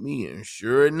sent me? And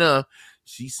sure enough,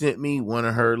 she sent me one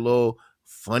of her little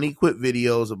funny quip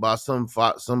videos about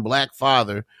some black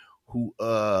father who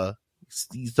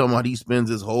he's talking about he spends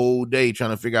his whole day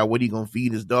trying to figure out what he gonna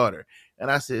feed his daughter. And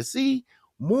I said, see,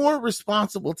 more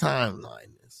responsible timeline.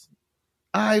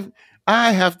 I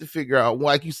have to figure out,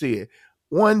 like you said,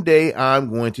 one day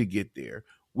I'm going to get there,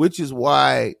 which is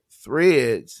why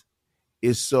Threads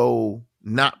is so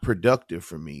not productive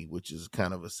for me, which is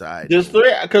kind of a side Just note.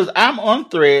 Thread, because I'm on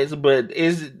Threads, but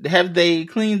have they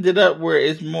cleaned it up where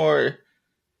it's more?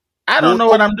 I don't Well, know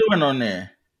what I'm doing on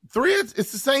there. Threads,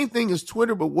 it's the same thing as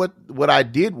Twitter, but what I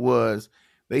did was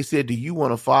they said, do you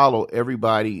want to follow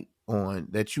everybody on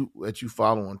that you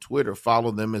follow on Twitter,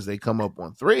 follow them as they come up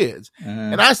on Threads?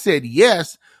 And I said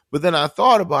yes, but then I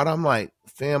thought about it, I'm like,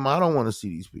 fam, I don't want to see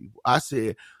these people. I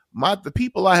said the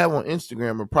people I have on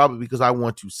Instagram are probably because I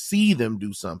want to see them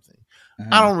do something.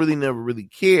 I don't never really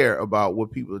care about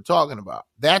what people are talking about.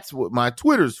 That's what my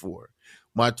Twitter's for.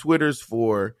 My Twitter's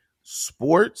for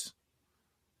sports,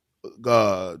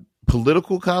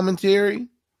 political commentary,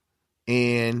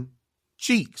 and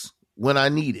cheeks when I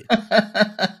need it.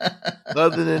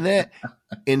 Other than that,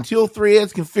 until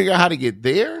Threads can figure out how to get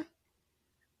there,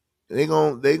 they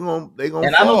gonna And I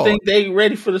fall. don't think they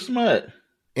ready for the smut.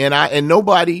 And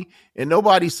nobody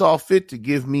saw fit to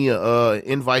give me a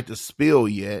invite to spill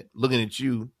yet. Looking at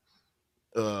you.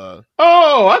 Oh,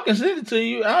 I can send it to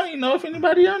you. I don't even know if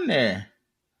anybody on there.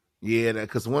 Yeah,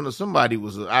 because I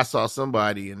saw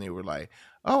somebody and they were like,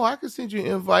 "Oh, I can send you an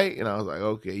invite," and I was like,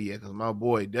 "Okay, yeah," because my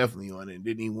boy definitely on it and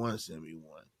didn't even want to send me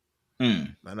one.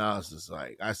 And I was just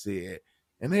like, I said,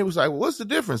 and they was like, well, "What's the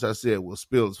difference?" I said, "Well,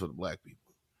 spill is for the black people."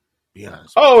 Be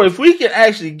honest. Oh, if we can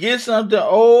actually get something,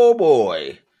 oh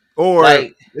boy. Or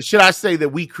like, should I say that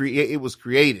it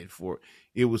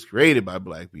was created by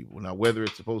black people. Now, whether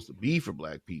it's supposed to be for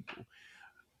black people,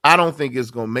 I don't think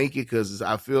it's gonna make it because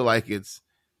I feel like it's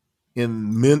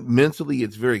mentally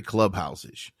it's very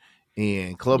Clubhouse-ish,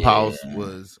 and Clubhouse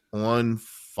was on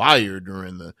fire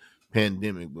during the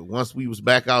pandemic. But once we was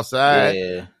back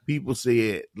outside, people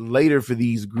said later for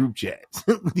these group chats,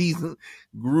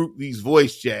 these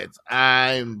voice chats,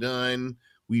 I'm done.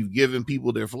 We've given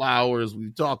people their flowers.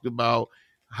 We've talked about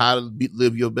how to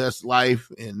live your best life,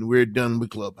 and we're done with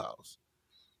Clubhouse.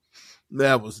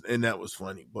 That was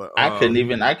funny, but I couldn't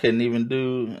even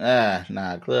do.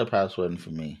 Clubhouse wasn't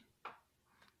for me.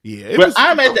 Yeah, but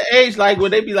I'm at the age like where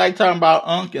they be like talking about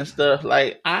Unc and stuff.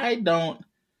 Like I don't.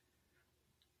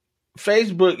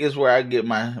 Facebook is where I get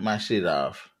my shit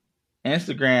off.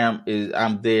 Instagram is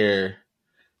I'm there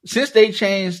since they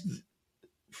changed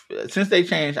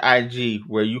IG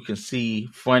where you can see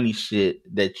funny shit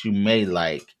that you may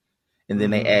like, and then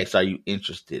they ask, "Are you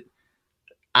interested?"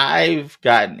 I've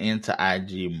gotten into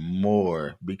IG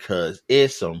more because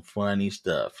it's some funny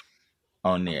stuff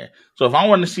on there. So if I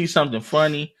want to see something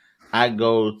funny, I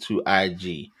go to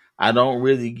IG. I don't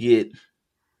really get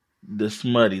the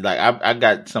smutty. Like I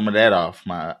got some of that off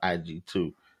my IG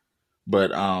too.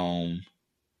 But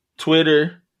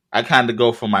Twitter, I kind of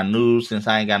go for my news since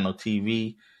I ain't got no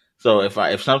TV. So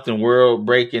if something world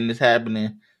breaking is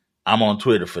happening, I'm on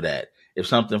Twitter for that. If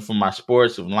something for my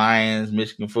sports of Lions,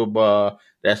 Michigan football,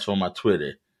 that's for my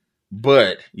Twitter.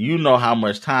 But you know how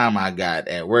much time I got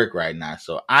at work right now,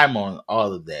 so I'm on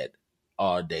all of that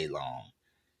all day long.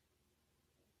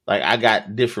 Like I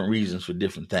got different reasons for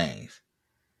different things.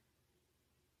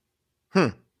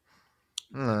 All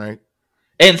right.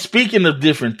 And speaking of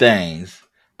different things,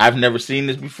 I've never seen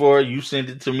this before. You sent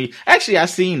it to me. Actually, I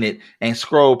seen it and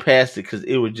scrolled past it because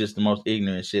it was just the most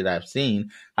ignorant shit I've seen.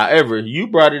 However, you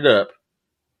brought it up,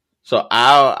 so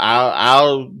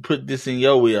I'll put this in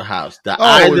your wheelhouse. The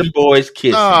Island Boys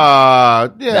kissing. The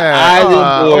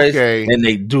Island Boys, okay. And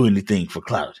they do anything for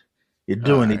clout. They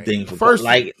do anything for clout.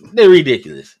 Like they're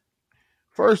ridiculous.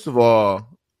 First of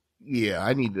all, yeah,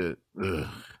 I need to.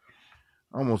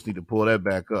 I almost need to pull that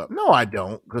back up. No, I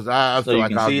don't, because I So feel you like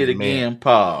can I'll see it get again. mad.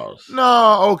 Pause.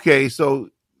 No, okay. So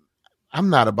I'm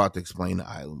not about to explain the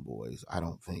Island Boys. I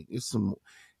don't think it's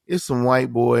some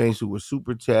white boys who were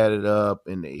super tatted up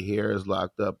and their hair is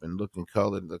locked up and looking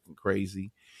colored, looking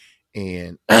crazy,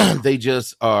 and they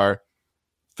just are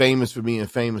famous for being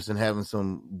famous and having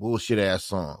some bullshit ass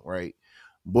song, right?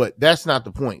 But that's not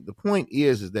the point. The point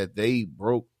is that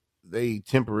they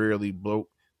temporarily broke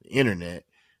the internet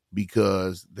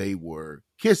because they were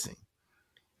kissing.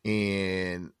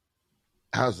 And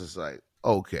I was just like,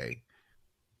 okay,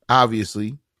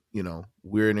 obviously,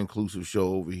 we're an inclusive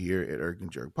show over here at Erq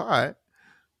and Jerk Pod.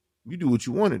 You do what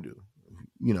you want to do.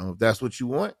 If that's what you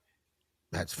want,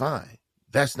 that's fine.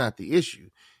 That's not the issue.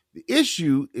 The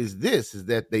issue is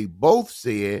that they both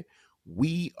said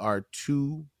we are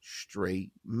two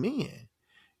straight men.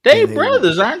 They And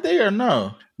brothers, aren't they, or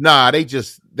no? nah,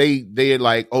 they're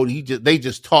like, oh, they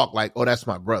just talk like, oh, that's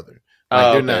my brother. Like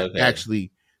Oh, they're okay, not okay.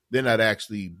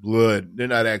 actually blood. They're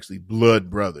not actually blood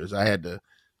brothers. I had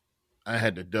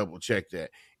to double check that.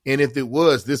 And if it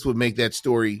was, this would make that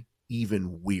story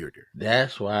even weirder.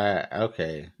 That's why.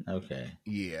 Okay.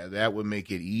 Yeah, that would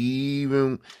make it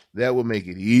even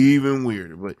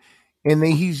weirder. But and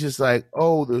then he's just like,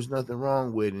 oh, there's nothing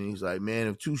wrong with it. And he's like, man,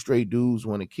 if two straight dudes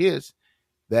want to kiss,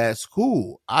 that's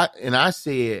cool. I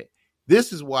said,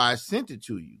 this is why I sent it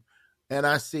to you. And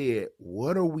I said,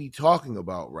 what are we talking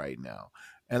about right now?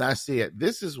 And I said,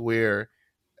 this is where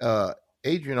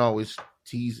Adrian always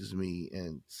teases me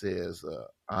and says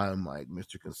I'm like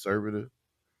Mr. Conservative.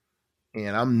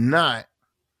 And I'm not,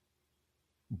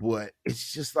 but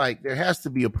it's just like there has to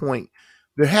be a point.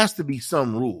 There has to be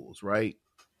some rules, right?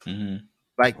 Mm-hmm.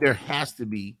 Like there has to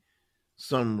be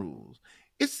some rules.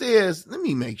 It says, let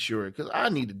me make sure, because I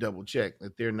need to double check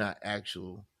that they're not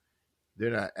actual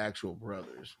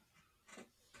brothers.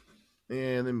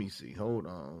 And let me see. Hold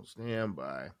on. Stand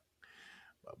by.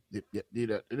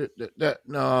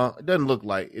 No, it doesn't look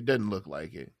like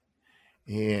it.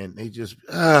 And they just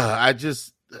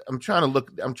I'm trying to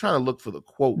look for the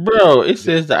quote. Bro, it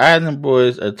says the Island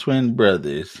Boys are twin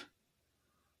brothers.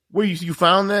 Where you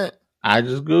found that? I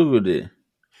just Googled it.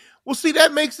 Well, see,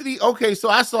 that makes it okay. So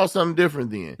I saw something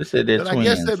different then. It said they're But twins.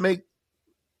 I guess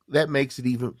that makes it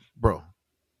even, bro.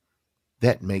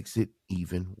 That makes it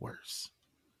even worse.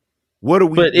 What are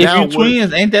we? But if you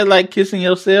twins, ain't that like kissing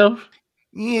yourself?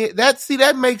 Yeah,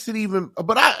 that makes it even.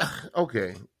 But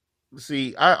okay.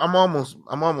 See, I'm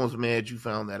almost mad you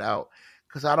found that out,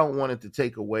 because I don't want it to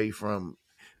take away from,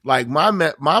 like,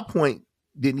 my point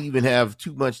didn't even have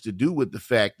too much to do with the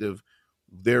fact of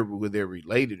whether they're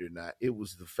related or not. It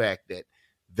was the fact that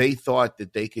they thought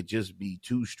that they could just be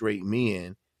two straight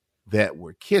men that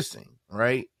were kissing,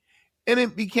 right? And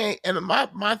it became, and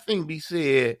my thing be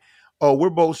said, oh, we're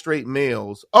both straight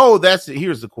males. Oh, that's it.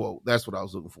 Here's the quote. That's what I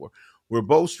was looking for. We're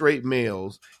both straight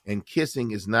males, and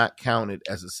kissing is not counted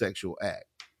as a sexual act.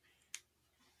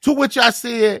 To which I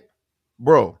said,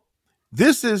 bro,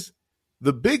 this is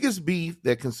the biggest beef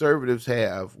that conservatives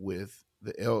have with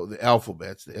the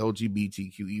alphabets, the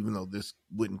LGBTQ, even though this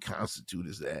wouldn't constitute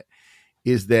as that,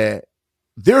 is that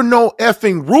there are no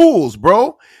effing rules,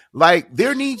 bro. Like,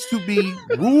 there needs to be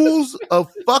rules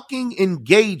of fucking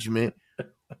engagement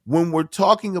when we're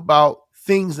talking about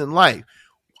things in life.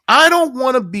 I don't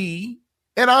want to be,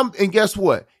 and guess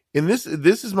what? And this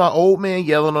is my old man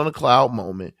yelling on a cloud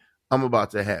moment. I'm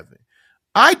about to have it.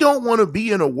 I don't want to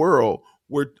be in a world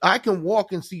where I can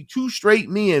walk and see two straight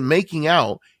men making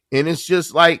out, and it's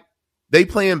just like they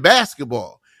playing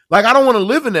basketball. Like, I don't want to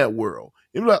live in that world.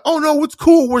 You're like, oh no, it's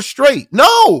cool, we're straight.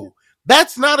 No,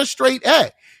 that's not a straight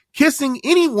act. Kissing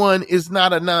anyone is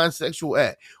not a non-sexual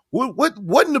act.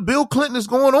 What in the Bill Clinton is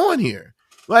going on here?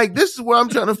 Like, this is what I'm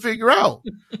trying to figure out.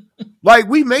 Like,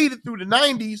 we made it through the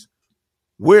 90s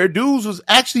where dudes was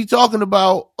actually talking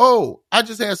about, oh, I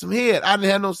just had some head, I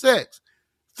didn't have no sex.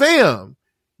 Fam,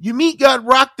 your meat got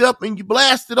rocked up and you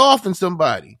blasted off in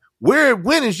somebody.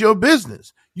 When is your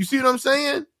business? You see what I'm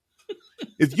saying?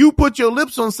 If you put your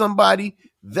lips on somebody,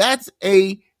 that's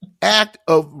a act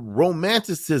of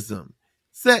romanticism.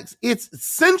 Sex, it's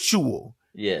sensual.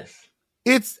 Yes.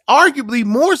 It's arguably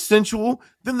more sensual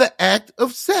than the act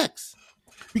of sex,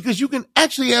 because you can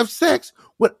actually have sex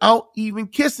without even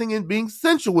kissing and being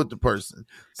sensual with the person.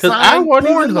 Because I won't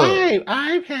even lie.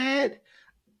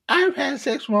 I've had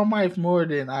sex with my wife more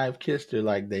than I've kissed her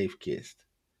like they've kissed.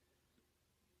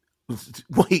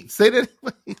 Wait, say that.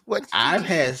 What? I've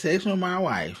had sex with my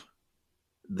wife.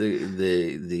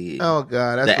 The oh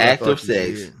god, that's the act of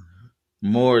sex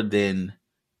more than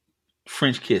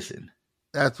French kissing.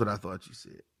 That's what I thought you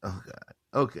said. Oh god.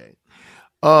 Okay.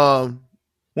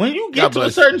 When you God get to a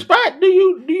bless certain you. spot, do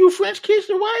you French kiss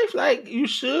your wife? Like you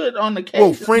should on Well,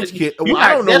 occasion. French kiss. Well, You I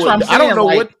don't not. know That's what what I'm I don't saying. know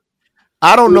Like what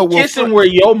I don't know what kissing where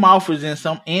your mouth is in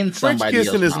French somebody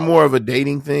kissing else's is mouth. more of a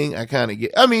dating thing. I kind of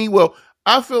get. I mean, well,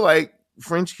 I feel like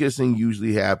French kissing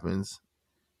usually happens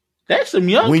That's some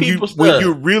young people when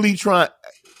you're stuff. really trying.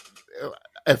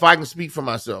 If I can speak for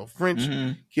myself, French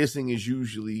Mm-hmm. kissing is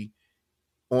usually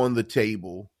on the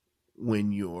table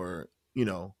when you're,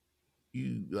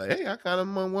 you like, hey, I kind of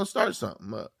want to start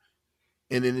something,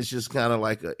 and then it's just kind of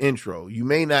like an intro. You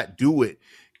may not do it.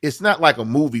 It's not like a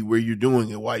movie where you're doing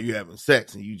it while you're having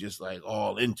sex and you just like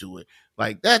all into it.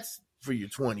 Like that's for your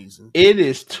 20s. It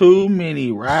is too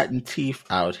many rotten teeth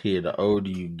out here. The older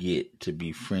you get, to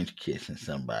be French kissing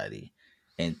somebody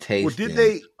and Well, tasting a did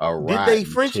they rotten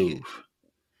French? tooth.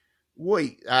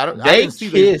 Wait, I They didn't see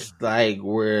they. kissed like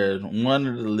where one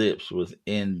of the lips was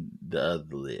in the other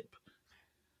lip,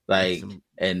 That's like, some.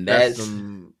 and That's that's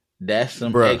some, that's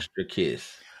some bruh. extra kiss.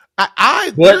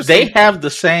 But There's they some. have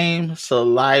the same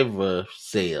saliva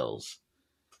cells.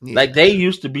 Like Yeah, they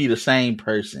used to be the same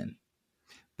person.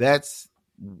 that's.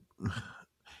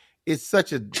 It's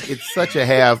such a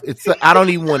have. I don't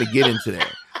even want to get into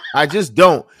that. I just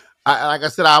don't. Like I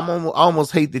said, I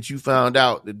almost hate that you found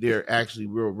out that they're actually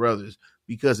real brothers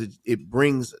because it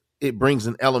brings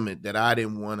an element that I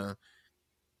didn't want to.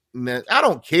 I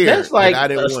don't care That's that like I a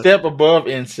didn't want. step above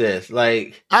incest.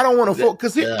 Like I don't want to that,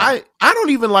 because I don't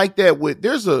even like that with.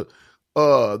 There's a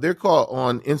they're called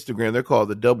on Instagram. They're called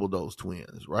the Double Dose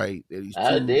Twins, right? They're these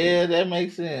yeah, that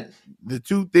makes sense. the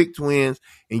two thick twins,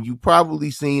 and you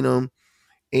probably seen them,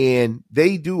 and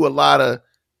they do a lot of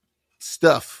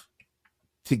stuff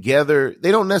together.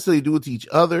 They don't necessarily do it to each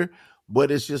other,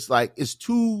 but it's just like it's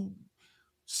too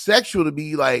sexual to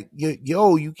be like,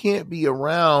 yo, you can't be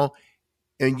around,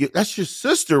 and that's your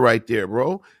sister right there,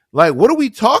 bro. Like, what are we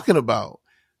talking about?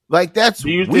 Like, that's Do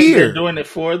you think they're weird. doing it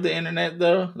for the internet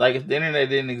though? Like if the internet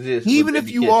didn't exist, would Even they if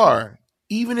be you kissing? are,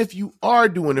 even if you are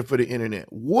doing it for the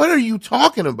internet, what are you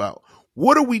talking about?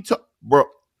 What are we talking, bro?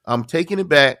 I'm taking it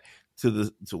back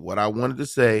to what I wanted to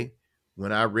say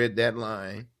when I read that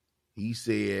line. He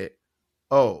said,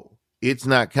 "Oh, it's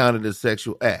not counted as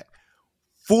sexual act."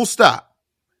 Full stop.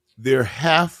 There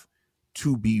have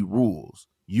to be rules.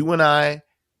 You and I,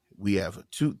 we have a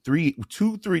two,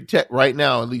 three tech right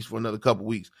now, at least for another couple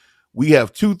weeks. We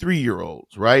have 2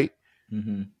 3-year-olds, right?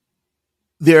 Mm-hmm.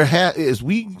 As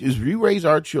we raise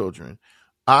our children,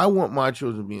 I want my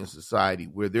children to be in a society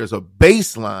where there's a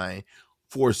baseline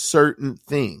for certain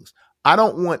things. I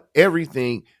don't want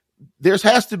everything. There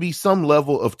has to be some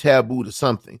level of taboo to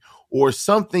something or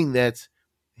something that's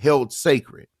held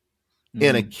sacred. Mm-hmm.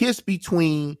 And a kiss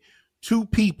between two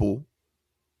people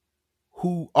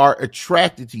who are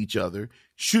attracted to each other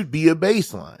should be a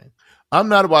baseline. I'm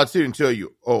not about to sit and tell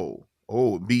you, a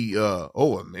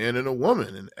man and a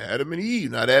woman and Adam and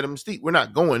Eve, not Adam and Steve. We're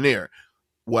not going there.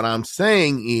 What I'm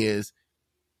saying is,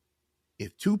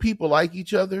 if two people like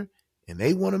each other and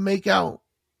they want to make out,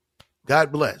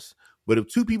 God bless. But if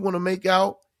two people want to make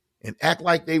out and act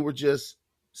like they were just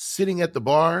sitting at the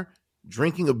bar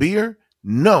drinking a beer,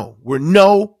 no.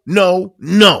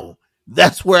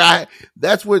 That's where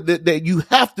that you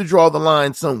have to draw the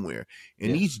line somewhere.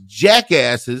 And these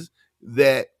jackasses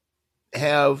that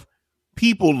have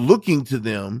people looking to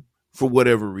them for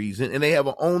whatever reason, and they have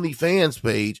an OnlyFans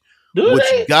page,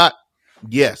 which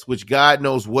God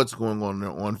knows what's going on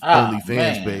there on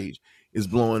OnlyFans page is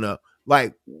blowing up.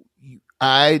 Like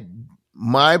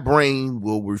my brain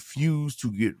will refuse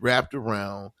to get wrapped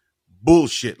around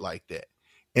bullshit like that.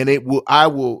 And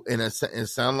and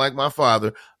sound like my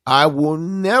father, I will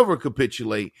never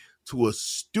capitulate to a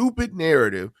stupid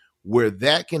narrative where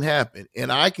that can happen.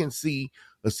 And I can see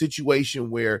a situation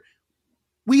where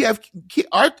we have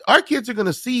our kids are going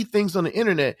to see things on the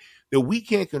internet that we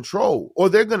can't control, or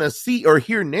they're going to see or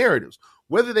hear narratives.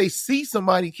 Whether they see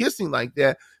somebody kissing like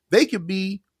that, they could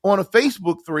be on a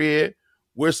Facebook thread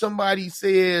where somebody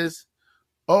says,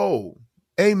 "Oh,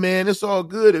 hey man, it's all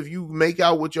good if you make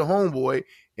out with your homeboy,"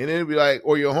 and then it'll be like,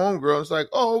 or your homegirl. It's like,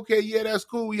 "Oh, okay, yeah, that's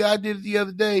cool. Yeah, I did it the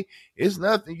other day. It's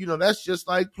nothing. That's just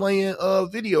like playing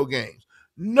video games."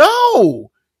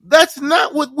 No, that's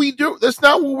not what we do. That's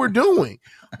not what we're doing.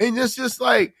 And it's just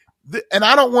like, and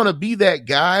I don't want to be that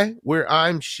guy where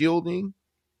I'm shielding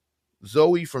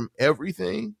Zoe from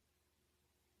everything,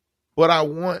 but I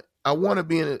want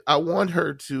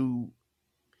her to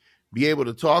be able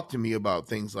to talk to me about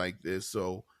things like this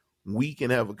so we can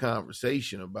have a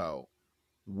conversation about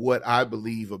what I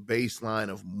believe a baseline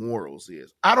of morals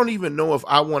is. I don't even know if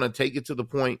I want to take it to the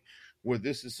point where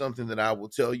this is something that I will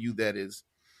tell you that is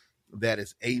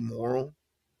amoral.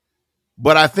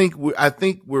 But I think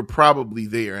we're probably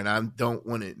there, and I don't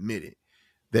want to admit it.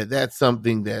 That's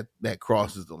something that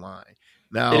crosses the line.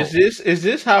 Now, Is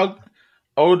this how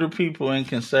older people in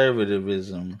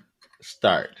conservatism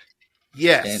start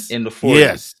yes, in the 40s?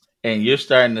 yes, And you're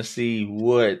starting to see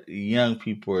what young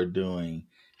people are doing.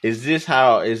 Is this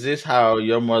how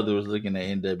your mother was looking at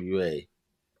NWA?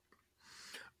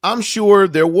 I'm sure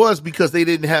there was, because they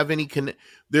didn't have any connect.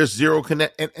 There's zero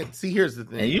connect. And see, here's the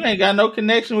thing. And you ain't got no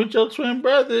connection with your twin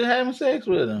brother having sex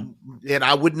with him. And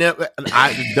I would never.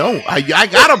 I don't. I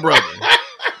got a brother.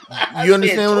 You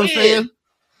understand what I'm saying?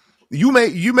 You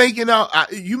making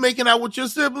out with your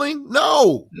sibling?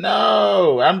 No.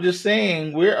 I'm just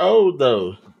saying we're old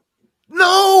though.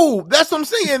 No, that's what I'm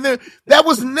saying. That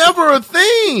was never a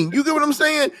thing. You get what I'm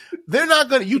saying? They're not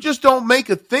gonna. You just don't make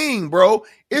a thing, bro.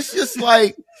 It's just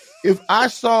like if I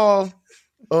saw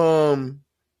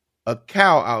a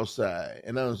cow outside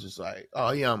and I was just like,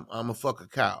 oh yeah, I'm gonna fuck a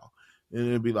cow, and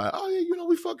it'd be like, oh yeah,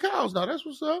 we fuck cows now. That's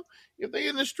what's up. If they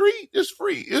in the street, it's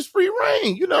free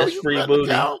reign. That's you free booty.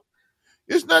 Cow.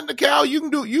 It's nothing to cow. You can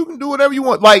do whatever you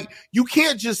want. Like, you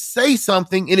can't just say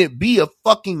something and it be a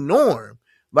fucking norm.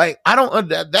 Like, I don't.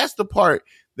 That's the part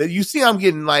that you see. I'm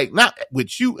getting like, not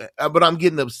with you, but I'm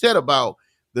getting upset about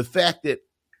the fact that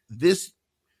this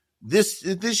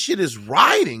shit is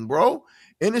riding, bro.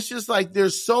 And it's just like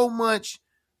there's so much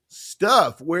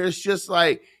stuff where it's just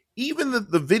like, even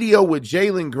the video with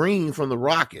Jalen Green from the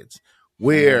Rockets,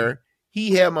 where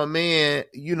he had my man,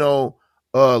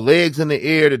 legs in the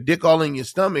air, the dick all in your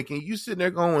stomach, and you sitting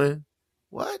there going,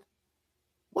 what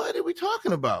are we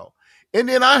talking about? And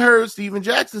then I heard Steven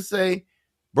Jackson say,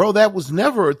 bro, that was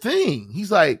never a thing. He's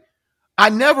like, I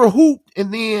never hooped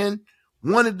and then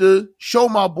wanted to show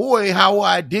my boy how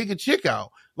I dig a chick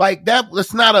out. Like,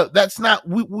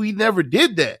 we never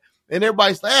did that. And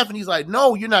everybody's laughing. He's like,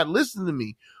 no, you're not listening to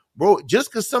me, bro.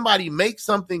 Just because somebody makes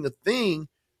something a thing,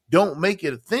 don't make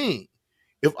it a thing.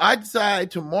 If I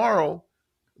decide tomorrow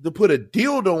to put a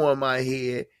dildo on my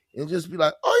head and just be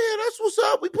like, oh yeah, that's what's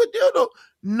up, we put dildo.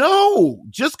 No,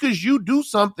 just because you do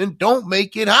something, don't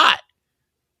make it hot.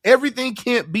 Everything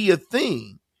can't be a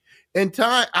thing. And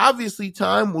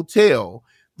time will tell.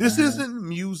 This isn't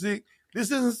music. This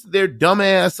isn't their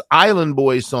dumbass Island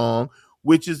Boy song,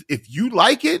 which is, if you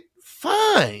like it,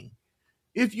 fine.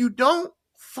 If you don't,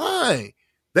 fine.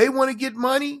 They want to get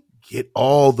money, get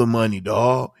all the money,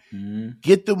 dog. Mm-hmm.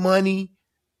 Get the money,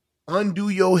 undo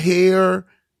your hair,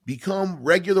 become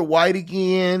regular white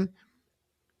again.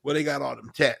 Well, they got all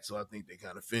them tats, so I think they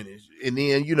kind of finished. And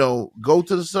then, go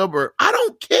to the suburb. I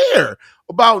don't care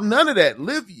about none of that.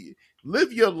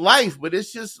 Live your life, but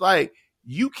it's just like,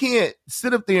 you can't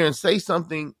sit up there and say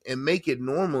something and make it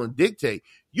normal and dictate.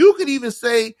 You could even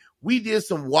say, we did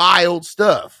some wild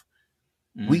stuff.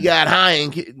 We got high,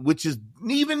 which is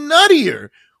even nuttier.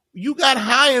 You got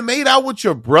high and made out with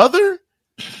your brother?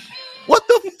 What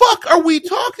the fuck are we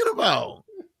talking about?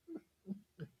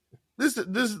 This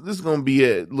is gonna be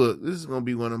it. Look, this is gonna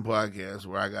be one of them podcasts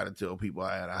where I gotta tell people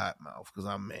I had a hot mouth because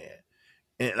I'm mad,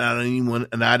 and I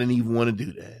didn't even want to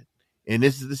do that. And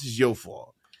this is your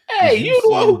fault. Hey, you the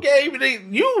one who gave it.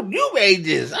 You made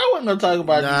this. I wasn't gonna talk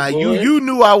about this. You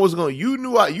knew I was gonna.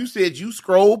 You said you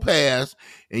scrolled past,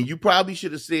 and you probably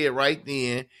should have said right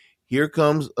then, here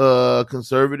comes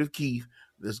conservative Keith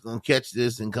that's gonna catch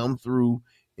this and come through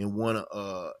and wanna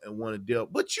deal.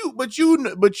 But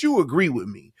you agree with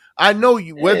me. I know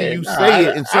you, whether you say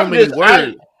it in so many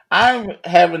words. I'm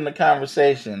having the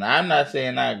conversation. I'm not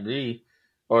saying I agree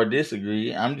or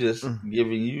disagree. I'm just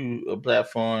giving you a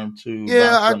platform to.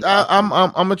 Yeah, I'm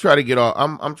gonna try to get off.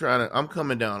 I'm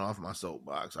coming down off my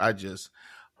soapbox. I just,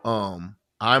 I'm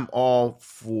all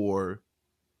for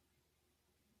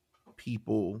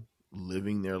people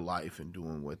living their life and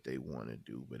doing what they want to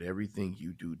do, but everything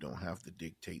you do don't have to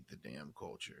dictate the damn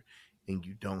culture, and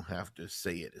you don't have to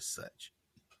say it as such.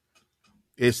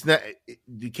 It's not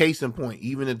the case in point,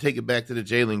 even to take it back to the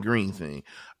Jalen Green thing.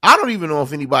 I don't even know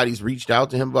if anybody's reached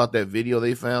out to him about that video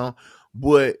they found,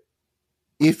 but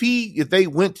if they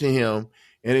went to him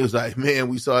and it was like, man,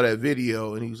 we saw that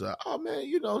video, and he was like, oh man,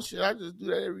 shit, I just do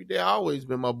that every day. I always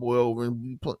been my boy over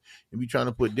and be trying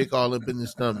to put dick all up in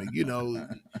his stomach.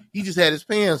 He just had his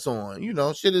pants on.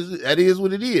 Shit is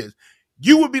what it is.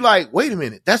 You would be like, wait a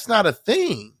minute, that's not a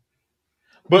thing.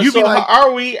 But so like,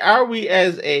 are we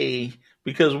as a,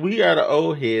 because we are the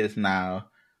old heads now,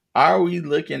 are we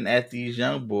looking at these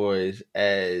young boys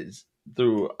as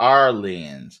through our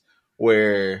lens,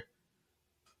 where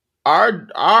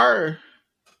our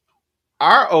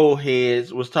old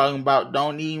heads was talking about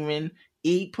don't even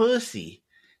eat pussy,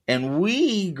 and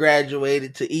we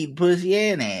graduated to eat pussy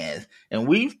and ass, and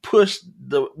we've gathered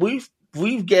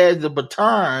the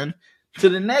baton to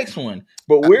the next one.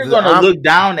 But we're gonna look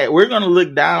down at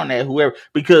whoever,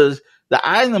 because the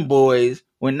Island Boys,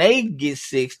 when they get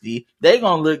 60, they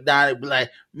gonna look down and be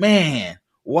like, man,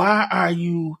 why are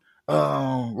you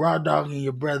raw dogging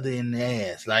your brother in the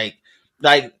ass? Like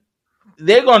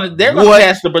they're gonna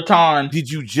pass the baton. Did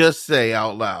you just say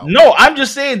out loud? No, I'm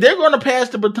just saying they're gonna pass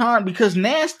the baton, because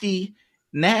nasty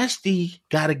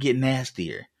gotta get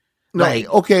nastier. No, like,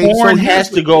 okay, porn has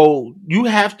to go. You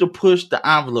have to push the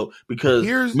envelope, because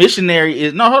missionary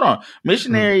is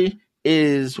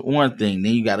one thing.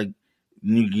 Then you gotta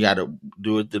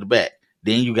do it to the back.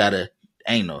 Then you gotta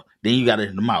anal. Then you gotta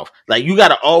the mouth. Like, you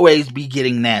gotta always be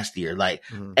getting nastier. Like,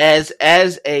 as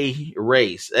a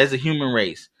race, as a human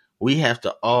race, we have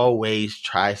to always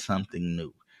try something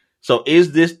new. So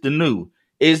is this the new?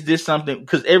 Is this something?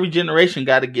 Because every generation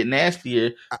got to get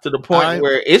nastier to the point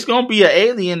where it's gonna be an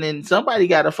alien and somebody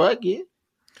got to fuck it.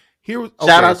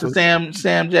 Shout out to Sam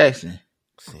Jackson.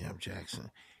 Sam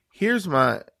Jackson. Here's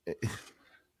my.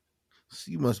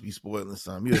 You must be spoiling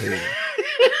something. You're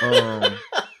here.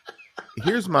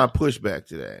 Here's my pushback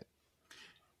to that.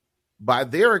 By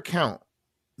their account,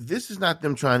 this is not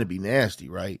them trying to be nasty,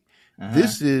 right?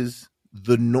 This is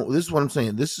this is what I'm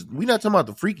saying. We're not talking about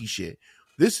the freaky shit.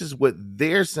 This is what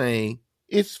they're saying.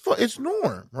 It's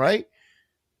norm, right?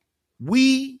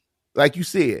 We, like you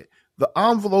said, the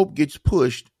envelope gets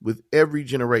pushed with every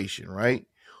generation, right?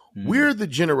 We're the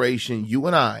generation, you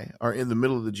and I are in the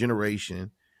middle of the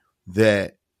generation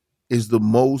that is the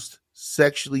most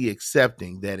sexually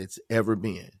accepting that it's ever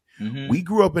been. We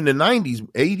grew up in the 90s,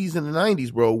 80s and the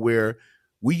 90s, bro, where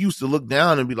we used to look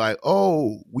down and be like,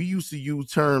 oh, we used to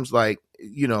use terms like,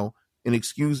 and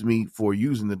excuse me for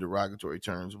using the derogatory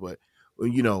terms, but,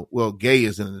 gay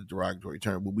isn't a derogatory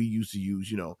term, but we used to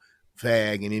use,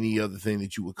 fag and any other thing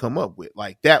that you would come up with.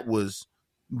 Like, that was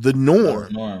the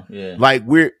norm. Yeah. Like,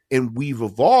 we've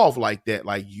evolved like that.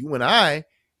 Like, you and I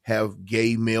have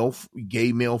gay male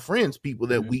friends, people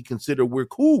that we consider we're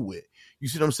cool with. You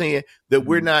see what I'm saying? That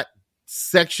we're not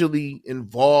sexually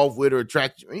involved with or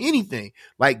attracted or anything.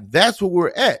 Like, that's what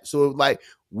we're at. So, like,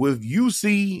 if you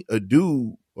see a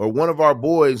dude or one of our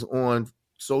boys on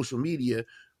social media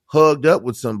hugged up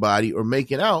with somebody or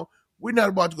making out, we're not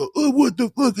about to go, oh, what the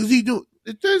fuck is he doing?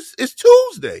 It's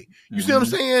Tuesday. You see what I'm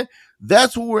saying?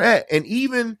 That's where we're at. And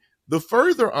even the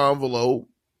further envelope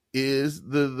is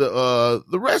the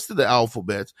rest of the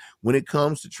alphabets when it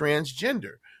comes to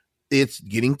transgender. It's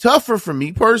getting tougher for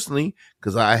me personally,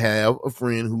 because I have a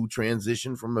friend who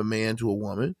transitioned from a man to a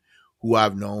woman who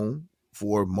I've known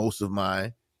for most of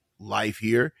my life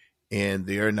here, and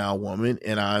they're now a woman,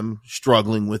 and I'm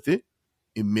struggling with it,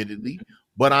 admittedly,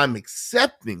 but I'm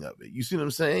accepting of it. You see what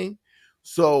I'm saying?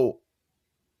 So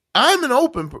I'm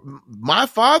my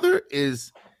father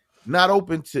is not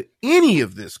open to any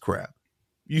of this crap.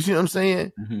 You see what I'm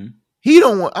saying? I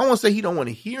want to say he don't want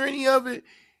to hear any of it.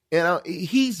 And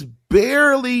he's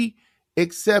barely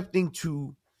accepting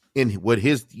to, in what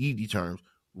he terms,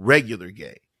 regular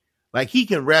gay. Like, he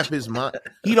can wrap his mind.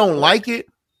 He don't like it,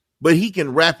 but he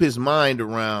can wrap his mind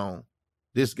around,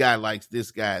 this guy likes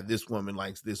this guy, this woman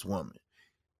likes this woman.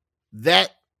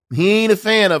 That, he ain't a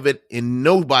fan of it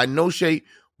by no shape,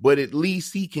 but at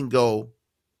least he can go,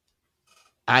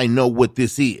 I know what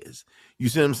this is. You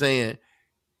see what I'm saying?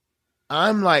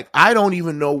 I'm like, I don't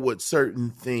even know what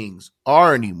certain things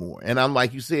are anymore. And I'm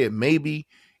like you said, maybe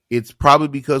it's probably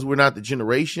because we're not the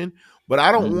generation, but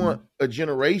I don't want a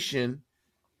generation.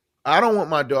 I don't want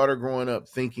my daughter growing up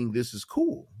thinking this is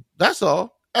cool. That's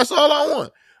all. That's all I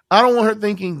want. I don't want her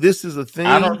thinking this is a thing.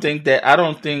 I don't think that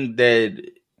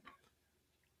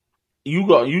you're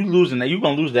gonna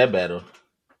lose that battle.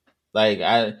 Like,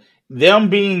 them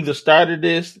being the start of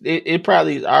this, it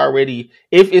probably is already,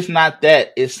 if it's not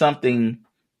that, it's something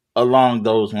along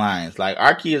those lines. Like,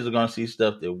 our kids are going to see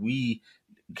stuff that we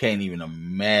can't even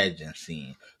imagine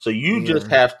seeing. So you just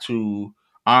have to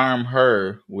arm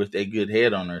her with a good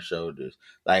head on her shoulders.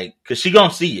 Like, because she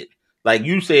going to see it. Like,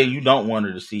 you say you don't want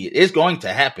her to see it. It's going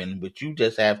to happen, but you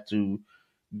just have to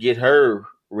get her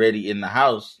ready in the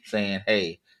house saying,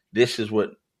 hey, this is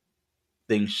what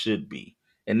things should be.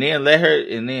 And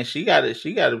then she got to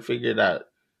figure it out.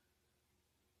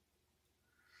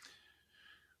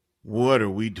 What are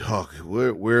we talking?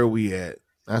 Where are we at?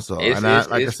 That's all. And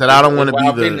like I said, I don't want to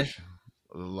be the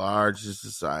largest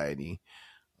society.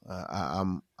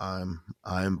 I'm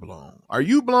blown. Are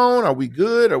you blown? Are we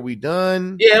good? Are we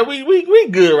done? Yeah, we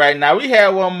good right now. We had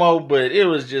one more, but it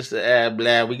was just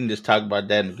blah. We can just talk about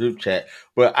that in the group chat.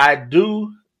 But I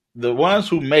do the ones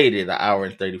who made it an hour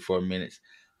and 34 minutes,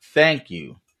 thank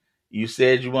you. You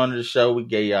said you wanted a show. We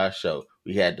gave y'all a show.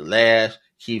 We had the laughs.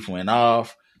 Keith went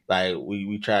off. Like,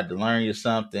 we tried to learn you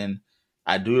something.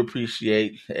 I do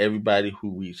appreciate everybody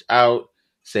who reached out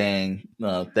saying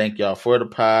thank y'all for the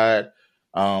pod.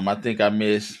 I think I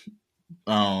missed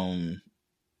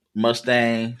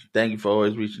Mustang. Thank you for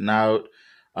always reaching out.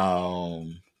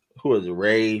 Who was it?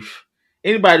 Rafe.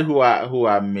 Anybody who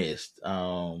I missed,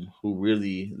 who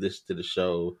really listened to the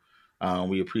show,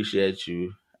 we appreciate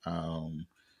you.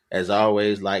 As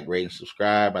always, like, rate, and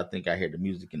subscribe. I think I hear the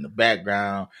music in the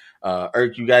background.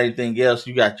 Erq, you got anything else?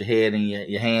 You got your head in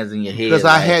your hands in your head. Because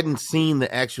I hadn't seen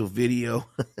the actual video.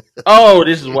 Oh,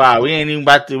 this is why we ain't even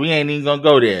gonna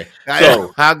go there.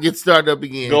 So I'll get started up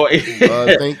again. Go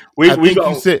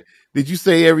you said. Did you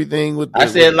say everything? I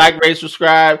said like, rate,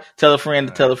 subscribe, tell a friend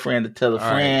to tell a friend to tell a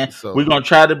friend. Right, so. We're gonna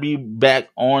try to be back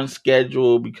on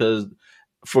schedule because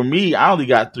for me, I only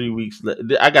got 3 weeks left.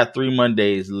 I got 3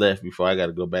 Mondays left before I got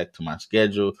to go back to my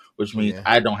schedule, which means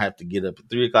I don't have to get up at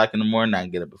 3 o'clock in the morning. I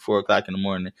can get up at 4 o'clock in the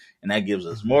morning, and that gives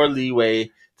us more leeway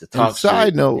to talk. And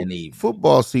side note,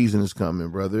 football season is coming,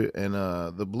 brother, and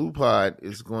the Blue Pod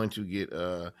is going to get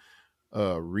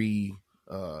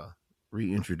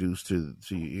reintroduced to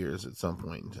your ears at some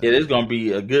point in time. Yeah, it's gonna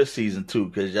be a good season too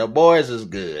because your boys is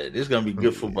good. It's gonna be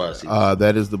good football season.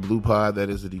 That is the Blue Pod. That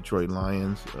is the Detroit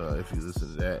Lions. If you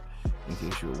listen to that, in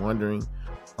case you were wondering.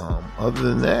 Other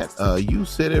than that, you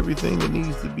said everything that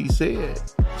needs to be said.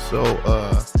 So,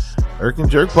 Erq and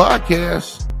Jerk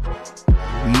Podcast.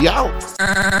 We out.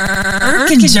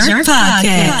 Erq and Jerk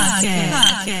Podcast.